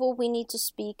 first of all, we need to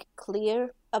speak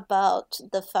clear about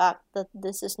the fact that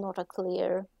this is not a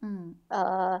clear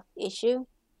issue.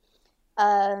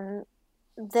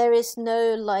 There is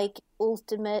no, like,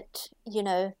 ultimate,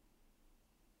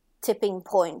 tipping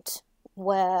point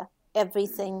where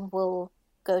everything will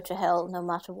go to hell no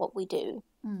matter what we do.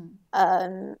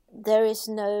 There is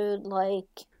no,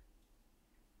 like...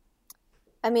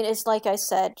 I mean, it's like I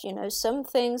said, some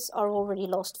things are already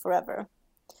lost forever.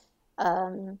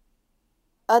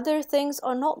 Other things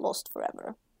are not lost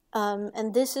forever.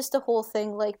 And this is the whole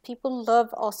thing, like, people love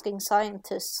asking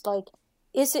scientists, like,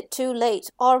 is it too late?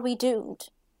 Are we doomed?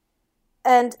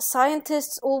 And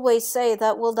scientists always say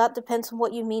that, well, that depends on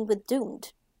what you mean with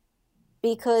doomed.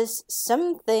 Because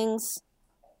some things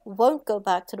won't go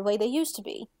back to the way they used to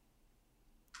be.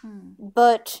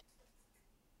 But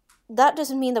that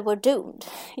doesn't mean that we're doomed,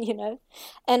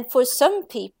 And for some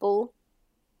people,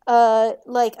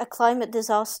 like, a climate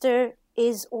disaster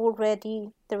is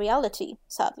already the reality,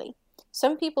 sadly.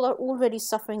 Some people are already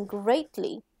suffering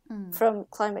greatly from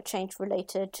climate change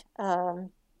related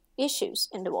issues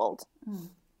in the world.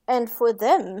 And for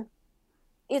them,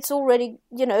 it's already,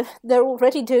 they're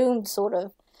already doomed, sort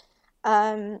of.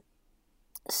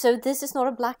 So this is not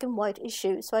a black and white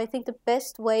issue. So I think the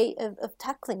best way of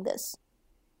tackling this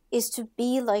is to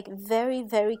be, like, very,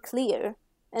 very clear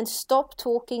and stop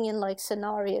talking in, like,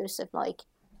 scenarios of, like,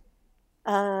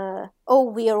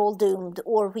 we are all doomed,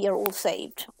 or we are all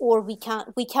saved, or we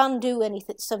can do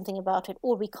something about it,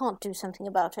 or we can't do something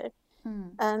about it.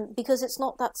 Because it's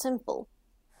not that simple.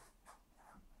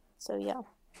 So, yeah.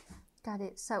 Got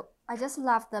it. So I just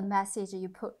love the message you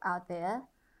put out there.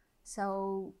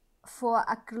 So for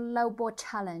a global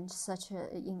challenge such as,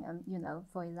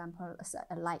 for example,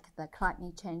 like the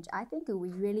climate change, I think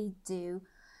we really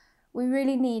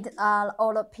need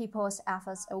all of people's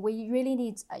efforts. We really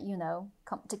need,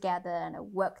 come together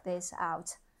and work this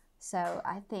out. So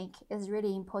I think it's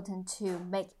really important to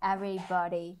make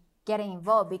everybody getting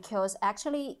involved, because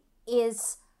actually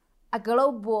it's a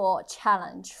global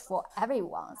challenge for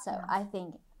everyone. So I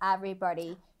think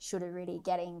everybody should really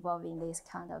get involved in this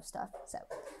kind of stuff. So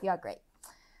you are great.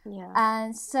 Yeah.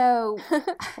 And so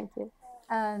thank you.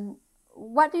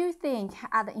 What do you think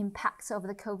are the impacts of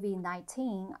the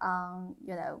COVID-19 on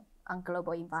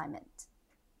global environment?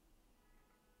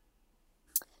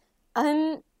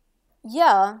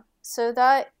 Yeah. So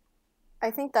that,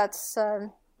 I think that's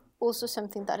also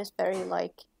something that is very,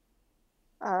 like,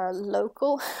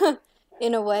 local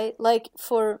in a way. Like,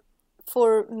 for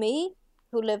me,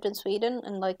 who lived in Sweden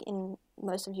and, like, in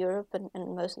most of Europe and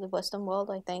most of the Western world,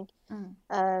 I think,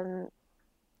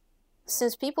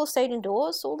 since people stayed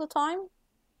indoors all the time,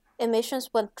 emissions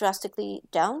went drastically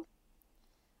down.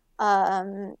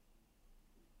 And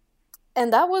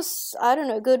that was, I don't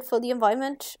know, good for the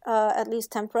environment, at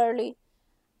least temporarily.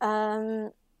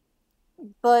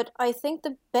 But I think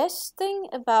the best thing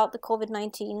about the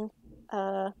COVID-19,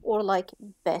 or like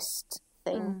best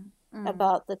thing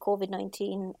about the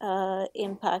COVID-19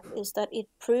 impact is that it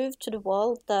proved to the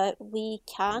world that we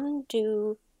can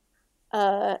do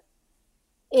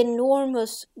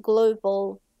enormous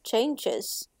global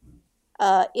changes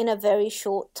in a very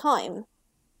short time.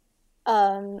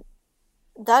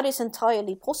 That is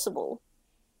entirely possible.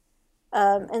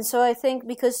 And so I think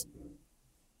because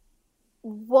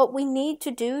what we need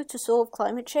to do to solve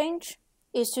climate change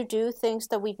is to do things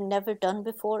that we've never done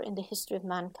before in the history of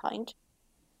mankind.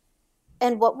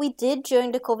 And what we did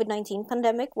during the COVID-19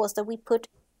 pandemic was that we put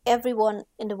everyone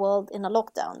in the world in a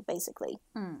lockdown, basically.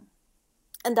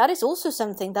 And that is also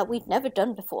something that we've never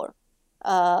done before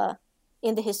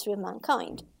in the history of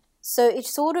mankind. So it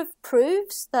sort of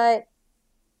proves that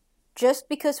just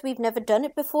because we've never done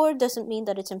it before doesn't mean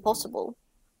that it's impossible.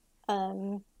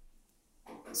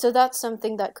 So that's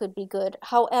something that could be good.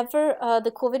 However,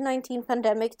 the COVID-19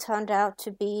 pandemic turned out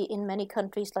to be in many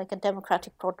countries like a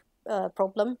democratic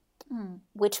problem,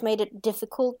 which made it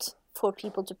difficult for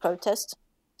people to protest.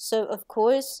 So of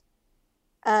course,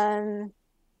 there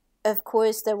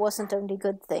wasn't only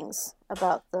good things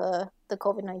about the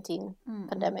COVID-19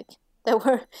 pandemic. There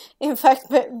were, in fact,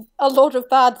 a lot of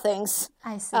bad things.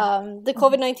 I see. The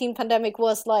COVID-19 pandemic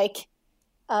was like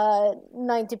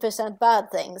 90%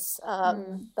 bad things.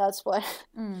 That's what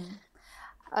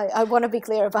I want to be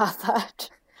clear about that.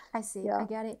 I see. Yeah. I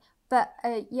get it. But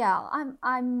I'm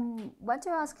want to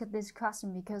ask this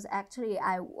question because actually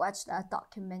I watched a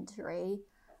documentary.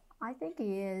 I think it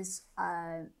is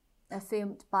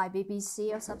filmed by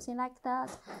BBC or something like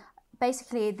that.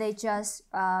 Basically, they just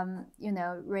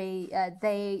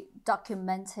they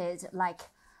documented like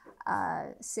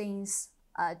since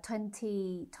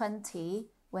 2020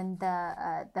 when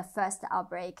the first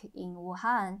outbreak in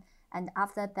Wuhan, and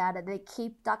after that they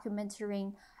keep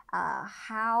documenting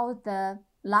how the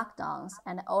lockdowns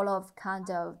and all of kind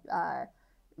of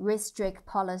restrict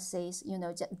policies,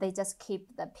 they just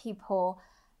keep the people.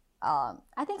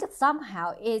 I think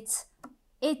somehow it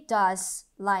does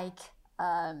like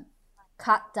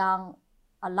cut down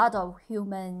a lot of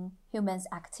humans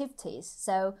activities.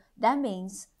 So that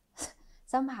means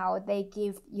somehow they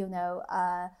give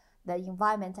the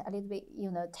environment a little bit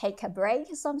take a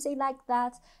break, something like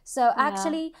that. So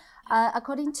actually,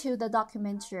 according to the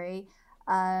documentary,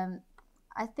 I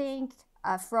think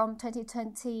from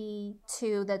 2020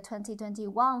 to the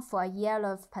 2021 for a year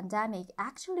of pandemic,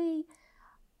 actually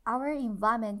our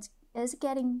environment is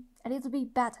getting a little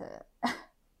bit better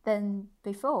than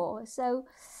before. So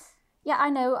yeah,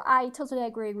 I know, I totally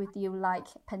agree with you, like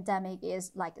pandemic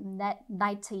is like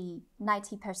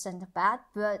 90% bad,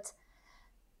 but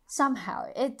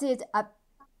somehow it did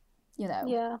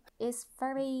it's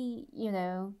very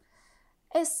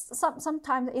it's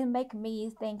sometimes it make me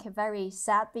think very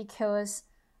sad because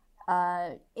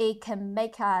it can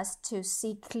make us to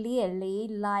see clearly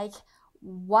like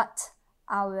what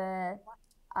our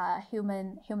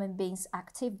human beings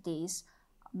activities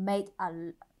made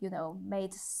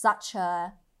such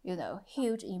a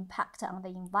huge impact on the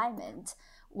environment.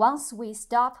 Once we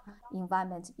stop,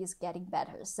 environment is getting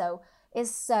better. So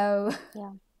it's so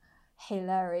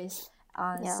hilarious.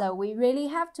 So we really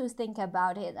have to think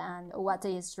about it and what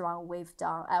is wrong we've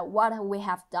done, what we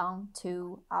have done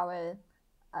to our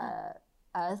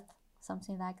earth,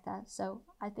 something like that. So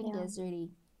I think it's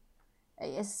really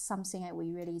it's something that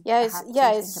we really have to think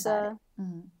about it.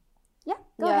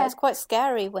 Go ahead. It's quite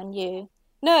scary when you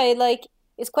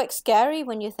it's quite scary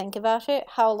when you think about it,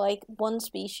 how like one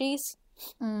species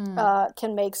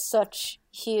can make such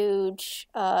huge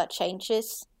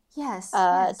changes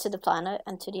to the planet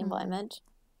and to the environment.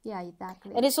 Yeah,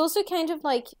 exactly. And it's also kind of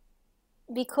like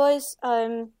because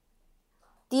the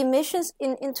emissions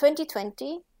in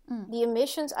 2020 the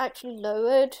emissions actually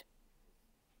lowered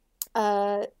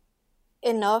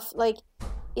enough. Like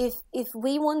if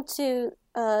we want to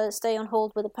stay on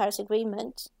hold with the Paris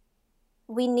Agreement,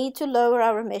 we need to lower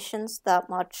our emissions that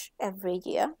much every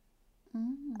year.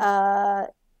 And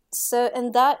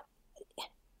that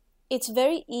it's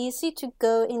very easy to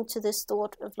go into this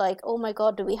thought of like, oh my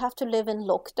God, do we have to live in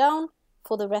lockdown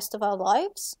for the rest of our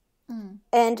lives?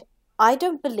 And I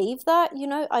don't believe that,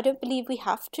 I don't believe we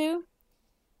have to.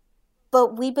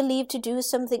 But we believe to do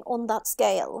something on that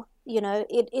scale,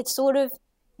 it sort of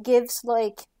gives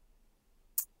like,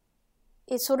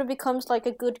 it sort of becomes like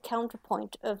a good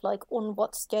counterpoint of like on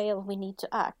what scale we need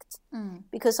to act.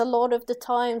 Because a lot of the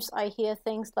times I hear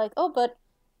things like, oh, but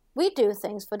we do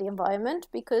things for the environment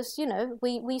because,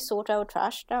 we sort our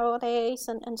trash nowadays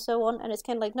and so on. And it's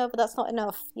kind of like, no, but that's not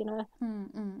enough,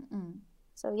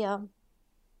 So, yeah.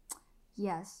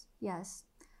 Yes, yes.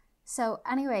 So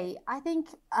anyway, I think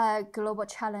a global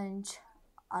challenge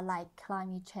like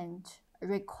climate change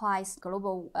requires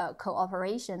global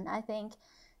cooperation, I think.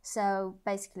 So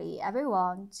basically,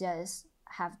 everyone just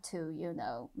have to,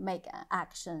 make an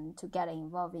action to get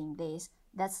involved in this.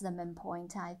 That's the main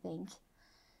point, I think.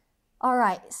 All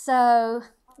right, so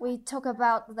we talk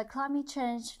about the climate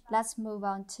change. Let's move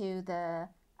on to the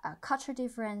culture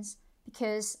difference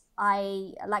because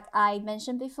like I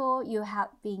mentioned before, you have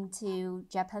been to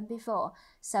Japan before.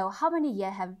 So how many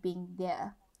years have been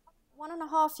there?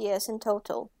 1.5 years in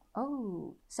total.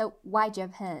 Oh, so why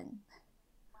Japan?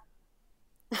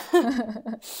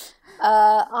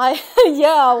 I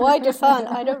yeah, why Japan?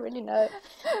 I don't really know.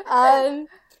 Um,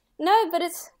 no, but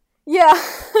it's yeah,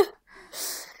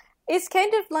 it's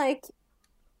kind of like,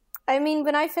 I mean,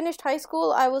 when I finished high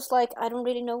school, I was like, I don't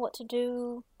really know what to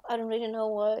do. I don't really know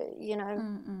what.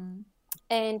 Mm-mm.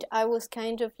 And I was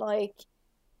kind of like,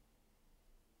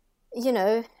 you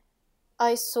know,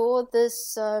 I saw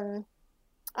this.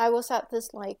 I was at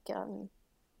this like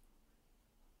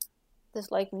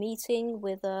meeting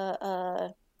with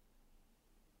a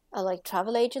like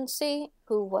travel agency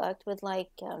who worked with like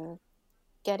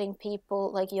getting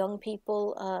people, like young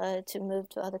people, to move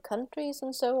to other countries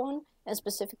and so on, and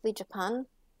specifically Japan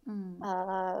Mm.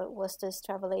 was this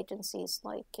travel agency's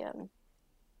like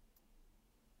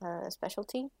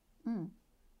specialty. Mm.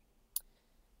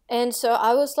 And so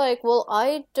I was like, well,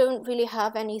 I don't really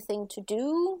have anything to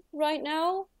do right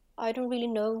now. I don't really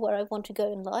know where I want to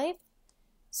go in life.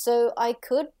 So I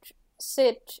could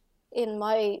sit in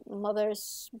my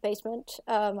mother's basement.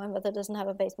 My mother doesn't have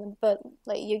a basement, but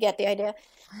like you get the idea.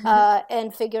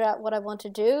 And figure out what I want to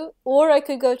do. Or I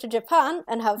could go to Japan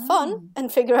and have fun Mm.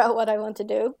 and figure out what I want to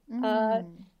do. Mm.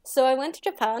 So I went to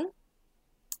Japan.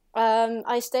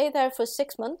 I stayed there for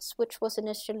 6 months, which was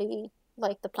initially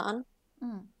like the plan.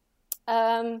 Mm.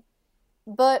 Um,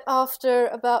 but after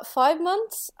about 5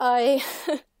 months, I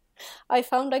I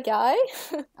found a guy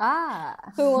Ah.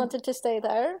 who wanted to stay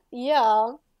there.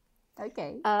 Yeah.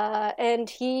 Okay. And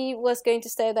he was going to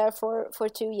stay there for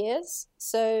 2 years.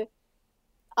 So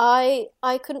I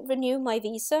couldn't renew my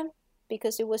visa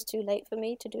because it was too late for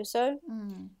me to do so.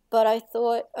 Mm. But I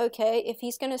thought, okay, if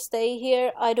he's gonna stay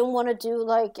here, I don't want to do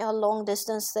like a long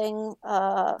distance thing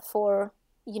for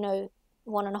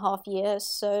 1.5 years.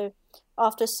 So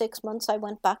after 6 months, I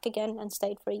went back again and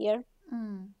stayed for a year.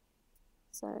 Mm.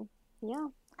 So yeah.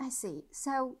 I see.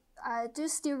 So, do you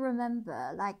still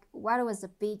remember, like, what was the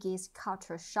biggest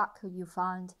cultural shock you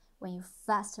found when you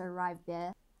first arrived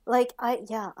there? Like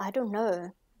I don't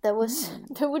know. There was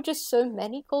Mm. there were just so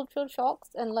many cultural shocks,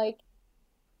 and like,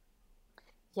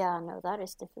 yeah, no, that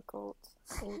is difficult.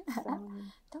 It's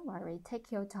Don't worry,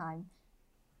 take your time.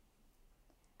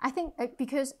 I think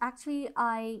because actually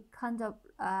I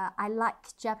like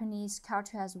Japanese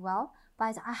culture as well,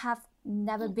 but I have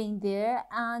never been there,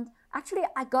 and actually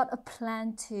I got a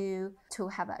plan to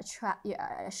have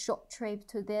a short trip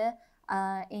to there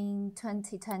in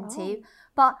 2020, oh,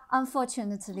 but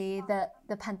unfortunately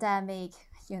the pandemic,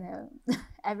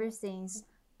 everything's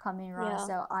coming wrong, yeah,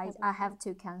 so I everything. have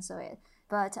to cancel it.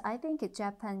 But I think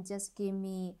Japan just give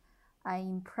me an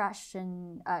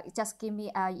impression, just give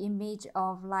me an image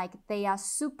of like they are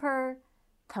super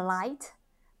polite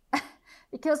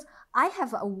because I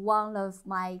have one of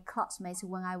my classmates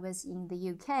when I was in the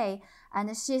UK,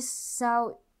 and she's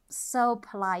so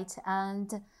polite,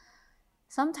 and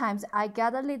sometimes I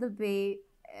get a little bit.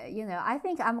 I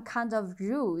think I'm kind of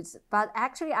rude, but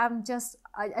actually I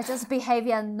just behave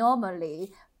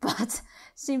normally. But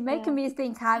she make Yeah, me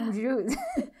think I'm rude.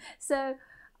 So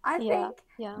I yeah, think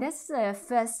yeah, that's the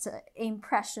first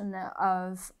impression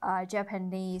of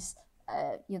Japanese.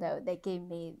 They gave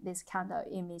me this kind of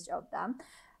image of them.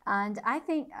 And I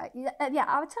think, yeah,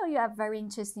 I'll tell you a very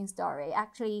interesting story.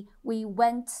 Actually, we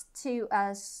went to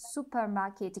a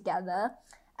supermarket together,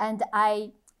 and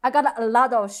I got a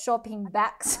lot of shopping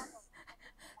bags.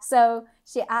 So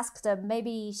she asked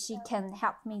maybe she can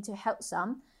help me to help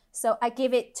some. So I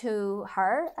give it to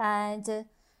her, and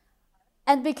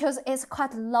because it's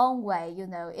quite a long way,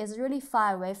 it's really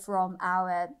far away from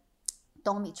our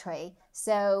dormitory.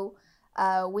 So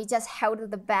we just held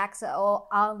the bags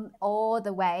all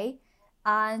the way,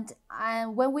 and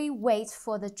when we wait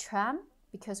for the tram,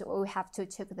 because we have to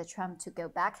take the tram to go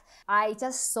back, I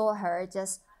just saw her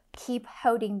just keep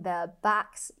holding the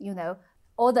bags,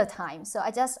 all the time. So I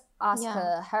just asked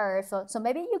yeah, her, so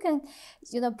maybe you can,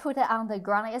 put it on the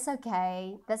ground. It's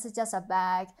okay. This is just a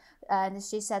bag. And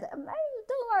she said,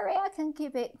 don't worry, I can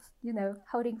keep it,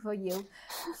 holding for you.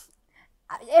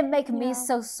 It make me yeah,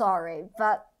 so sorry,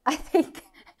 but I think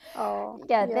Oh,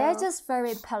 Yeah, they're yeah. just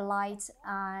very polite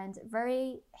and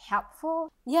very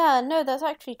helpful. Yeah, no, that's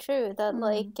actually true. That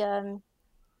Mm.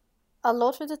 a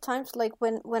lot of the times, like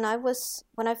when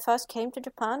I first came to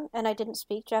Japan and I didn't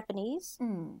speak Japanese,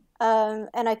 Mm.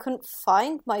 and I couldn't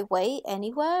find my way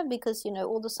anywhere because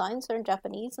all the signs are in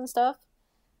Japanese and stuff.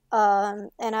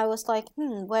 And I was like,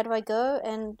 where do I go?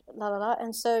 And la la la.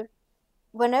 And so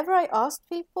whenever I asked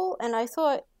people, and I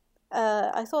thought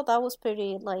that was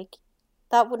pretty like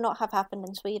that would not have happened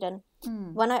in Sweden.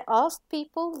 Mm. When I asked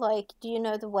people like, do you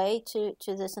know the way to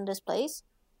this and this place?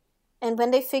 And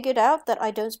when they figured out that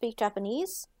I don't speak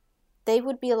Japanese, they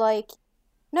would be like,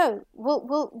 no,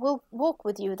 we'll walk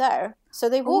with you there. So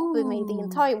they walked with me the Ooh.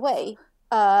 entire way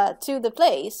to the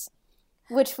place,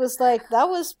 which was like that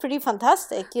was pretty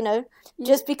fantastic, Yeah.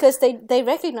 just because they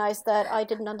recognized that I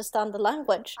didn't understand the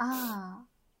language. Ah.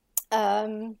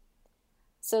 Um,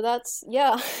 so that's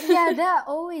yeah. Yeah, they're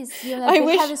always, I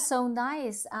wish behave so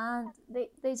nice and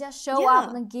they just show up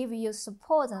yeah. and give you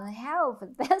support and help.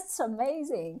 That's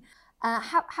amazing.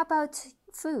 How about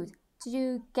food? Did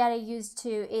you get used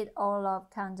to eat all of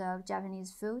kind of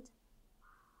Japanese food?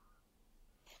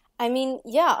 I mean,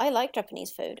 yeah, I like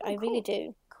Japanese food. Oh, I really cool.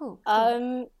 do. Cool,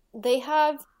 cool. They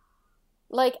have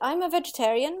like I'm a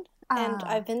vegetarian and Ah,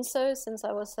 I've been so since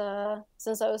I was a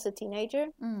teenager.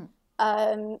 mm,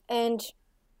 And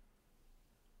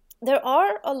there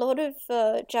are a lot of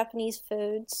Japanese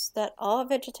foods that are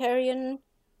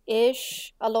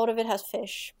vegetarian-ish. A lot of it has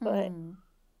fish, but mm,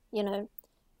 you know.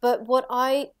 But what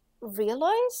I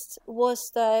realized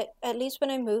was that at least when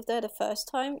I moved there the first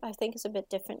time, I think it's a bit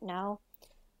different now,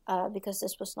 because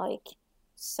this was like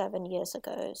 7 years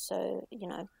ago. So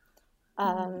mm.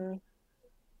 um,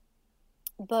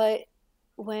 but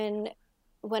when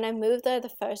when I moved there the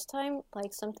first time,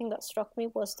 like something that struck me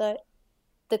was that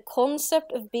the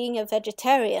concept of being a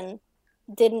vegetarian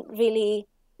didn't really,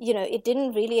 it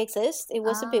didn't really exist. It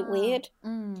was a bit Ah, weird.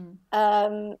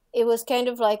 mm, It was kind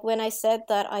of like when I said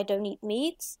that I don't eat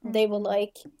meat, they were mm.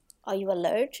 like, "Are you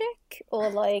allergic?" Or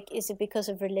like, "Is it because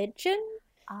of religion?"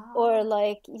 Or Ah,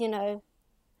 like,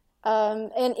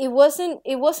 and it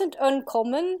wasn't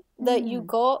uncommon that you mm,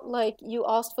 got like you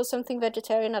asked for something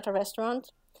vegetarian at a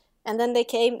restaurant, and then they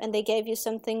came and they gave you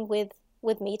something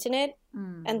with meat in it,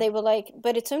 and mm. they were like,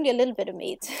 "But it's only a little bit of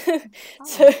meat."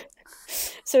 so Oh,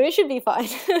 so it should be fine.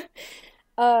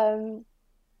 um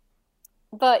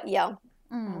but yeah.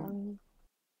 mm. um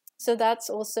so that's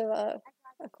also a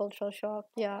cultural shock.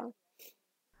 Yeah.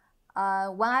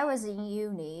 When I was in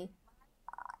uni,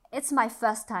 it's my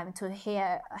first time to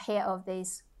hear of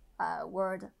this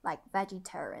word like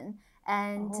vegetarian,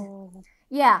 and Oh,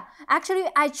 yeah, actually,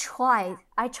 I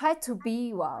tried to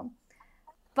be one,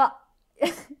 but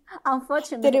did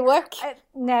unfortunately, it work?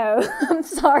 no, I'm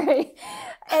sorry,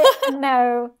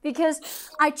 no, because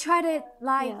I tried it Yeah.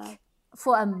 like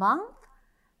for a month,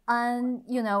 and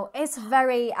it's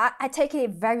very, I take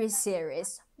it very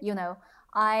serious.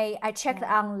 I checked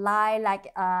Yeah. online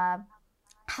like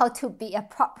how to be a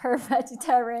proper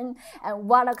vegetarian and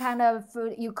what kind of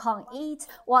food you can't eat,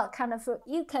 what kind of food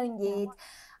you can Yeah. eat.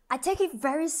 I take it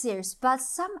very serious, but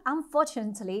some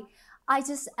unfortunately, I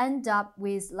just end up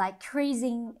with like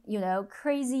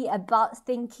crazy about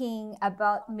thinking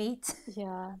about meat.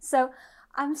 Yeah. So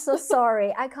I'm so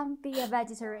sorry. I can't be a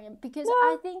vegetarian because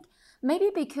I No. think maybe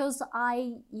because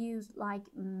I used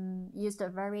a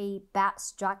very bad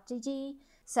strategy.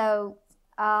 So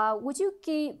would you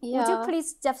Yeah.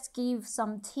 please just give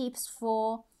some tips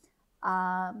for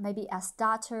maybe a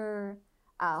starter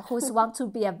who's want to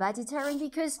be a vegetarian?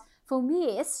 Because for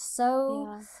me,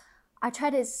 Yeah. I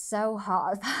tried it so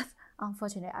hard, but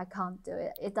unfortunately, I can't do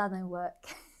it. It doesn't work.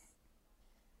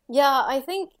 Yeah, I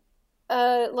think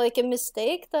like a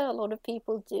mistake that a lot of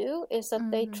people do is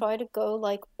that they Mm, try to go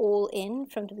like all in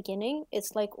from the beginning.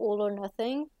 It's like all or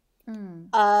nothing. mm,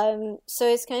 So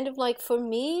it's kind of like for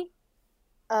me,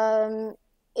 um,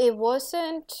 it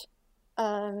wasn't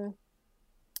um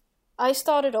I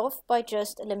started off by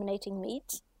just eliminating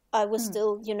meat. I was mm,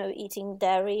 still, eating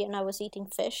dairy and I was eating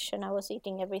fish and I was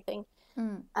eating everything.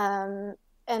 mm, Um,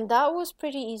 and that was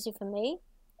pretty easy for me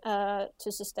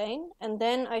to sustain. And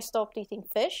then I stopped eating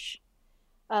fish.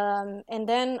 And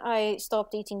then I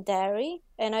stopped eating dairy.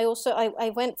 And I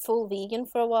went full vegan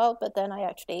for a while, but then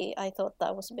I thought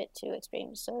that was a bit too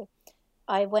extreme. So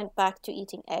I went back to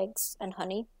eating eggs and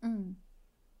honey. mm,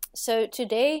 So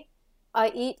today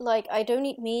I eat like I don't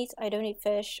eat meat, I don't eat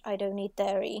fish, I don't eat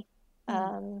dairy. mm,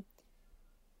 Um,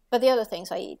 but the other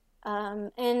things I eat.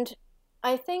 And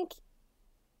I think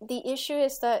the issue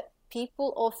is that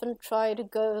people often try to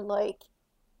go like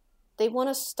they want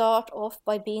to start off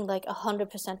by being like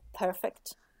 100%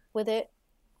 perfect. with it.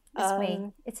 It's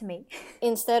me. It's me.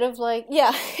 Instead of like,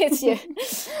 yeah, it's you.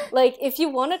 Like, if you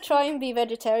want to try and be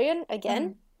vegetarian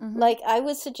again, like, I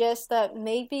would suggest that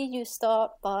maybe you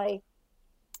start by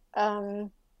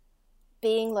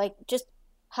being like, just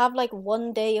have like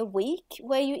 1 day a week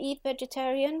where you eat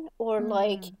vegetarian, or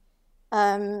like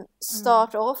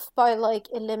start off by like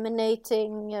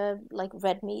eliminating like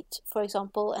red meat, for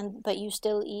example, but you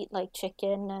still eat like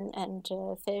chicken and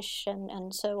fish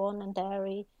and so on, and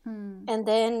dairy. And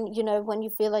then, you know, when you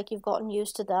feel like you've gotten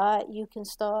used to that, you can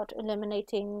start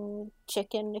eliminating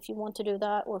chicken if you want to do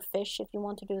that, or fish if you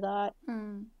want to do that.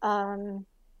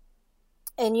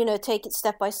 And, you know, take it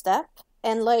step by step.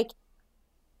 And like,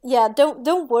 yeah,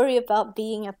 don't worry about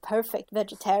being a perfect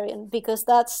vegetarian, because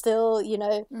that's still, you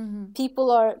know, people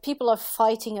are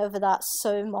fighting over that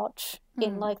so much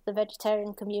in like the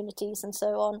vegetarian communities and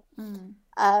so on.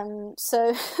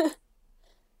 So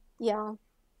yeah.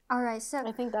 All right, so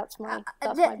I think that's my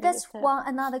that's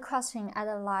another question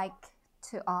I'd like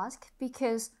to ask,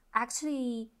 because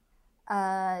actually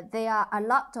there are a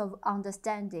lot of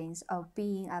understandings of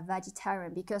being a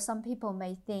vegetarian, because some people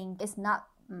may think it's not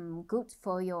good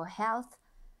for your health.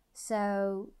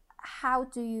 So how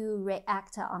do you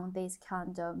react on this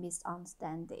kind of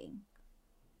misunderstanding?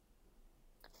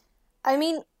 I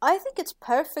mean, I think it's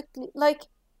perfectly, like,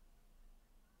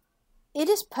 it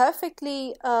is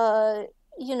perfectly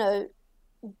you know,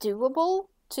 doable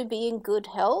to be in good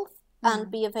health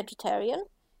and be a vegetarian.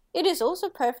 It is also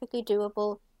perfectly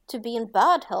doable to be in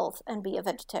bad health and be a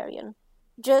vegetarian.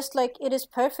 Just like it is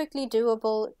perfectly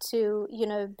doable to, you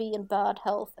know, be in bad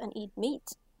health and eat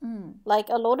meat. Like,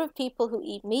 a lot of people who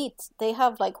eat meat, they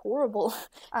have like horrible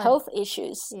health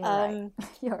issues. Right.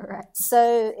 You're right.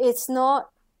 So it's not,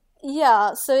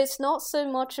 so it's not so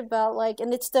much about like,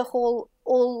 and it's the whole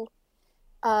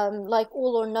like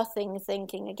all or nothing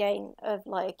thinking again, of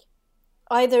like,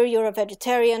 either you're a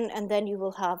vegetarian and then you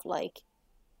will have like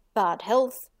bad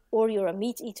health, or you're a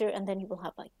meat eater and then you will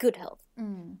have like good health.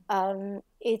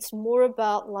 It's more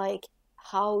about like,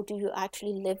 how do you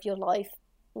actually live your life?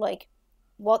 Like,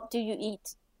 what do you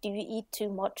eat? Do you eat too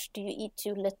much? Do you eat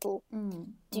too little?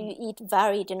 Do you eat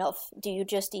varied enough? Do you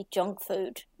just eat junk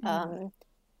food? And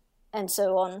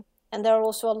so on. And there are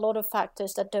also a lot of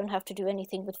factors that don't have to do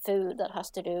anything with food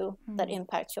that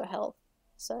impacts your health.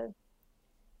 So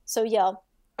yeah,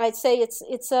 I'd say it's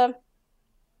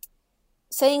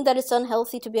saying that it's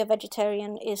unhealthy to be a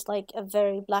vegetarian is like a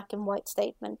very black and white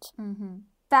statement.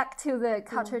 Back to the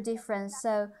cultural difference.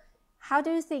 So how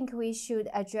do you think we should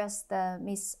address the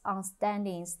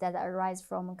misunderstandings that arise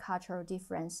from cultural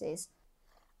differences?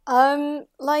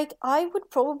 Like, I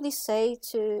would probably say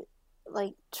to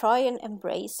like try and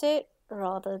embrace it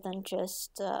rather than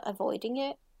just avoiding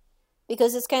it,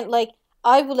 because it's kind of like,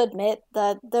 I will admit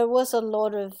that there was a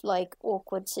lot of like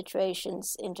awkward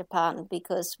situations in Japan,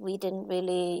 because we didn't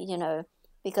really, you know,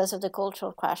 because of the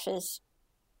cultural crashes.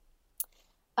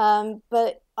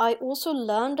 But I also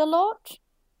learned a lot.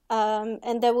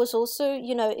 And there was also,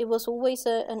 you know, it was always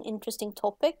an interesting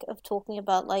topic of talking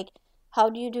about like, how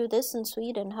do you do this in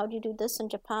Sweden? How do you do this in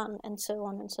Japan? And so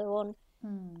on and so on.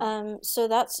 So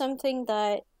that's something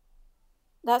that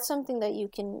you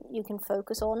can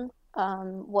focus on,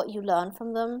 what you learn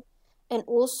from them. And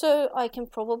also, I can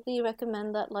probably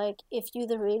recommend that, like, if you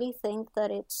really think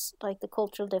that it's like the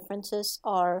cultural differences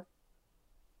are,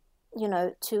 you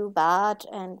know, too bad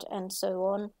and so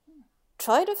on,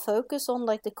 try to focus on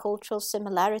like the cultural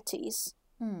similarities,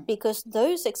 because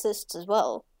those exist as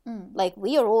well. Like,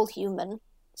 we are all human,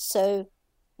 so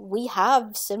we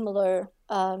have similar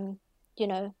you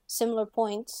know, similar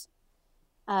points,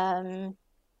 and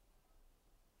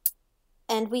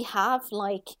we have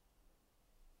like,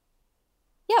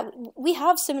 yeah, we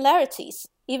have similarities,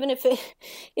 even if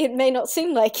it may not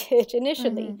seem like it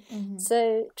initially.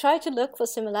 So try to look for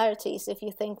similarities if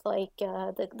you think like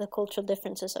the cultural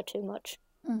differences are too much.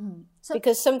 So,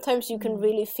 because sometimes you can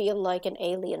really feel like an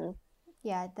alien.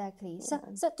 Yeah, exactly. So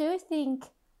do you think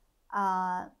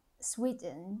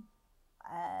Sweden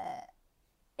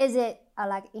is it a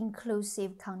like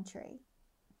inclusive country?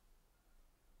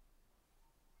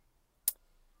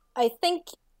 I think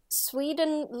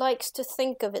Sweden likes to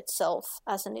think of itself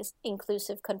as an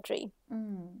inclusive country.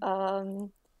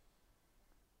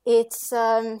 It's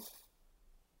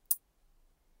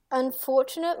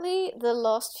unfortunately, the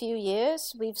last few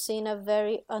years we've seen a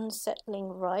very unsettling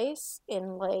rise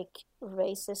in like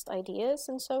racist ideas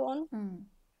and so on,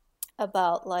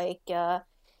 about like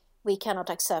we cannot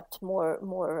accept more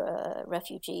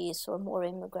refugees or more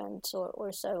immigrants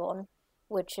or so on,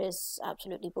 which is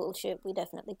absolutely bullshit. We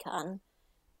definitely can.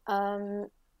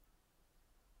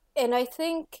 And I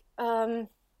think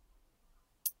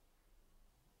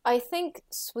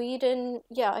Sweden,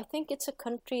 yeah, I think it's a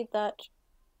country that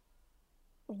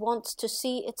wants to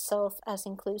see itself as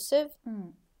inclusive,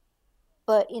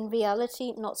 but in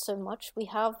reality, not so much. We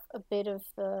have a bit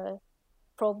of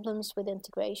problems with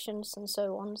integrations and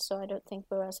so on, so I don't think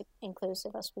we're as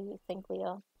inclusive as we think we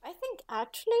are. I think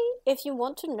actually, if you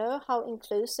want to know how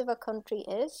inclusive a country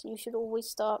is, you should always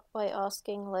start by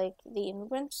asking like the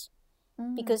immigrants,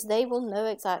 because they will know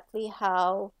exactly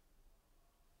how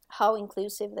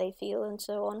inclusive they feel and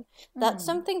so on. That's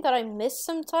something that I miss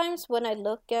sometimes when I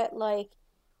look at like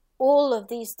all of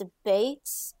these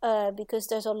debates, because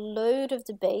there's a load of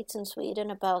debates in Sweden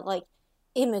about like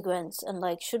immigrants and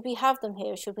like, should we have them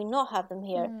here, should we not have them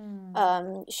here,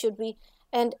 should we,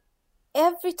 and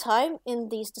every time in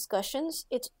these discussions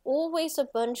it's always a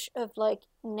bunch of like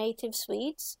native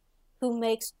Swedes who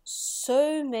makes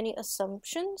so many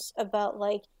assumptions about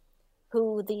like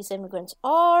who these immigrants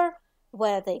are,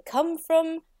 where they come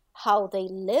from, how they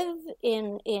live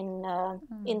in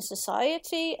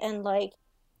society, and like,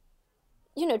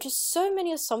 you know, just so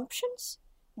many assumptions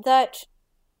that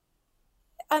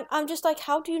I'm just like,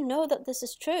 how do you know that this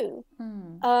is true?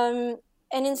 And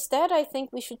instead, I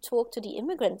think we should talk to the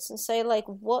immigrants and say like,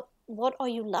 what are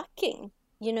you lacking?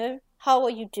 You know, how are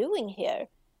you doing here?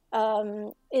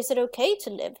 Is it okay to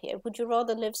live here? Would you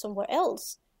rather live somewhere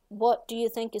else? What do you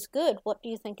think is good? What do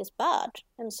you think is bad?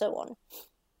 And so on.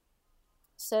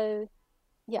 So,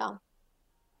 yeah.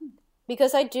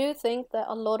 Because I do think that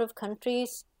a lot of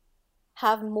countries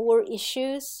have more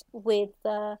issues with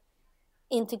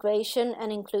integration and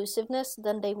inclusiveness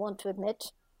than they want to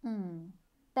admit.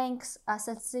 Thanks,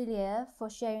 Cecilia, for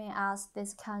sharing us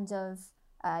this kind of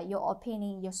your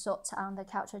opinion, your thoughts on the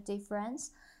cultural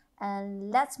difference.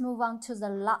 And let's move on to the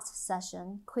last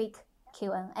session, quick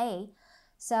Q&A.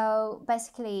 So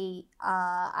basically,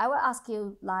 I will ask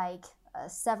you like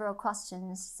several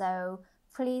questions. So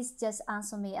please just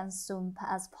answer me as soon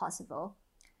as possible.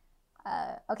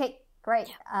 Okay,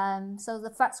 great. So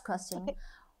the first question, okay.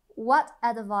 What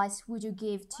advice would you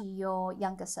give to your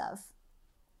younger self?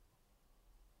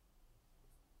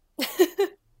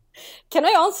 Can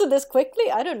I answer this quickly?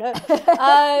 I don't know.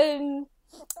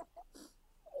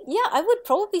 Yeah, I would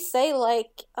probably say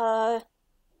like,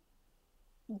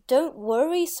 don't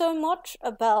worry so much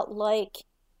about like,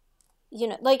 you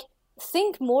know, like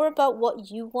think more about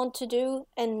what you want to do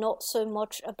and not so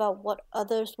much about what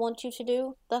others want you to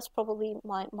do. That's probably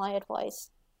my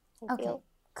advice. Okay,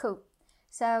 cool.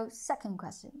 So second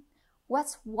question,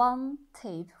 what's one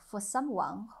tip for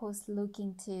someone who's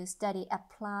looking to study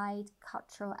applied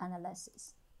cultural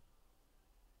analysis?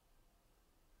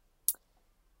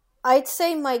 I'd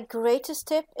say my greatest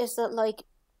tip is that like,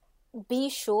 be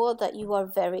sure that you are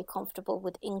very comfortable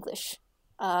with English,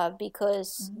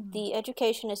 because the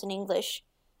education is in English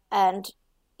and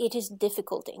it is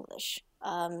difficult English.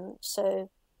 So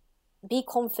be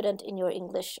confident in your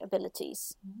English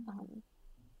abilities.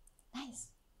 Nice.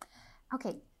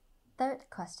 Okay, third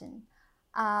question.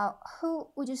 Who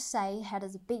would you say had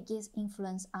the biggest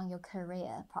influence on your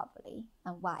career, probably,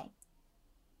 and why?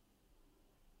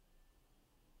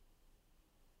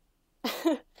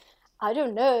 I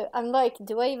don't know. I'm like,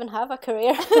 do I even have a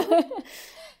career?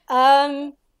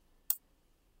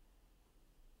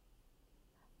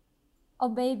 Or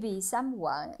maybe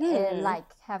someone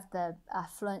like have the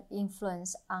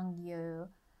influence on you.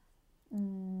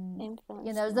 You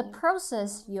know, the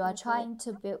process you are trying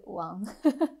to build one.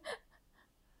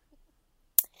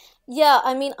 Yeah,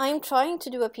 I mean, I'm trying to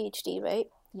do a PhD, right?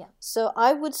 Yeah. So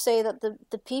I would say that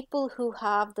the people who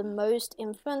have the most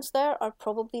influence there are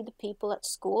probably the people at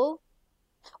school.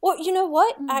 Or you know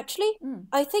what? Actually,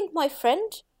 I think my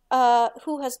friend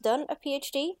who has done a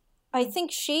PhD, I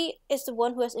think she is the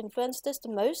one who has influenced this the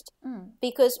most.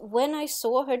 Because when I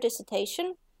saw her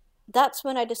dissertation, that's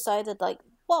when I decided like,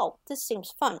 wow, this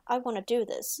seems fun. I want to do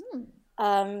this.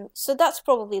 So that's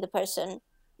probably the person,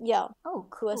 yeah, cool.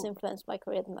 who has influenced my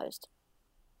career the most.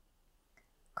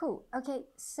 Cool. Okay,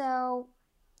 so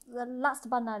the last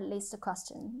but not least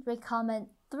question. Recommend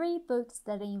 3 books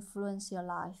that influence your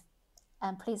life.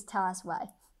 And please tell us why.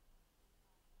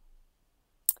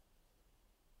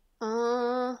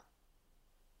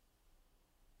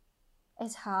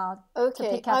 It's hard. Okay,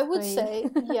 to pick up I would 3. say,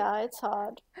 yeah, it's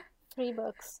hard. 3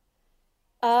 books.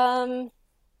 I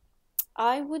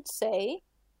would say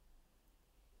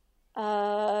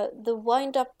The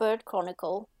Wind-Up Bird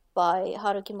Chronicle by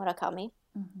Haruki Murakami.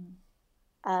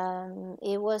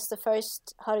 It was the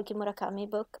first Haruki Murakami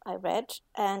book I read,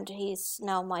 and he's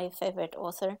now my favorite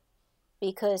author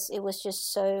because it was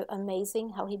just so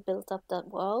amazing how he built up that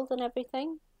world and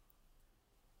everything.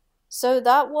 So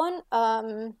that one,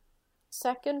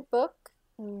 second book,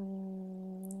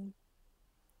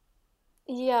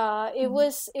 yeah, it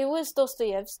was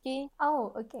Dostoevsky.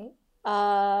 Oh, okay.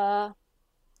 I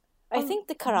think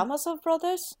the Karamazov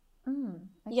brothers. Okay.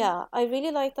 Yeah, I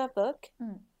really like that book.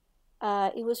 Mm.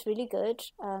 It was really good,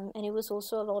 and it was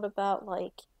also a lot about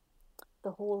like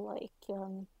the whole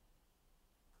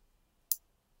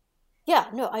yeah,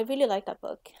 no, I really like that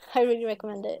book. I really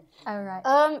recommend it. All right.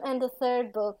 And the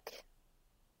third book,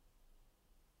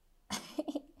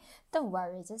 Don't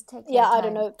worry, just take yeah, your time. I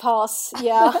don't know, pass.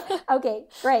 Yeah. Okay,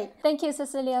 great. Thank you,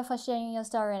 Cecilia, for sharing your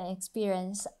story and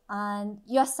experience. And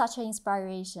you're such an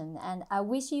inspiration. And I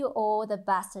wish you all the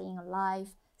best in your life,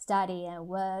 study, and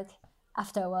work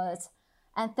afterwards.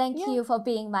 And thank Yeah. you for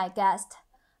being my guest.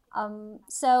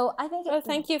 So I think Oh,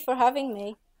 thank you for having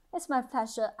me. it's my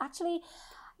pleasure. Actually,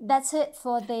 that's it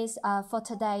for this for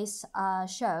today's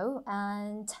show,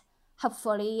 and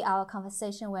hopefully our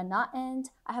conversation will not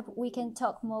end. I hope we can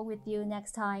talk more with you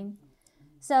next time.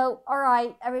 So, all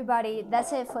right, everybody,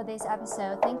 that's it for this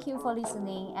episode. Thank you for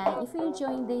listening. And if you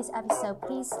enjoyed this episode,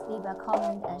 please leave a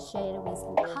comment and share it with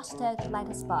hashtag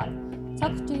 #LightSpark.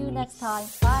 Talk to you next time.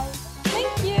 Bye.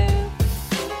 Thank you.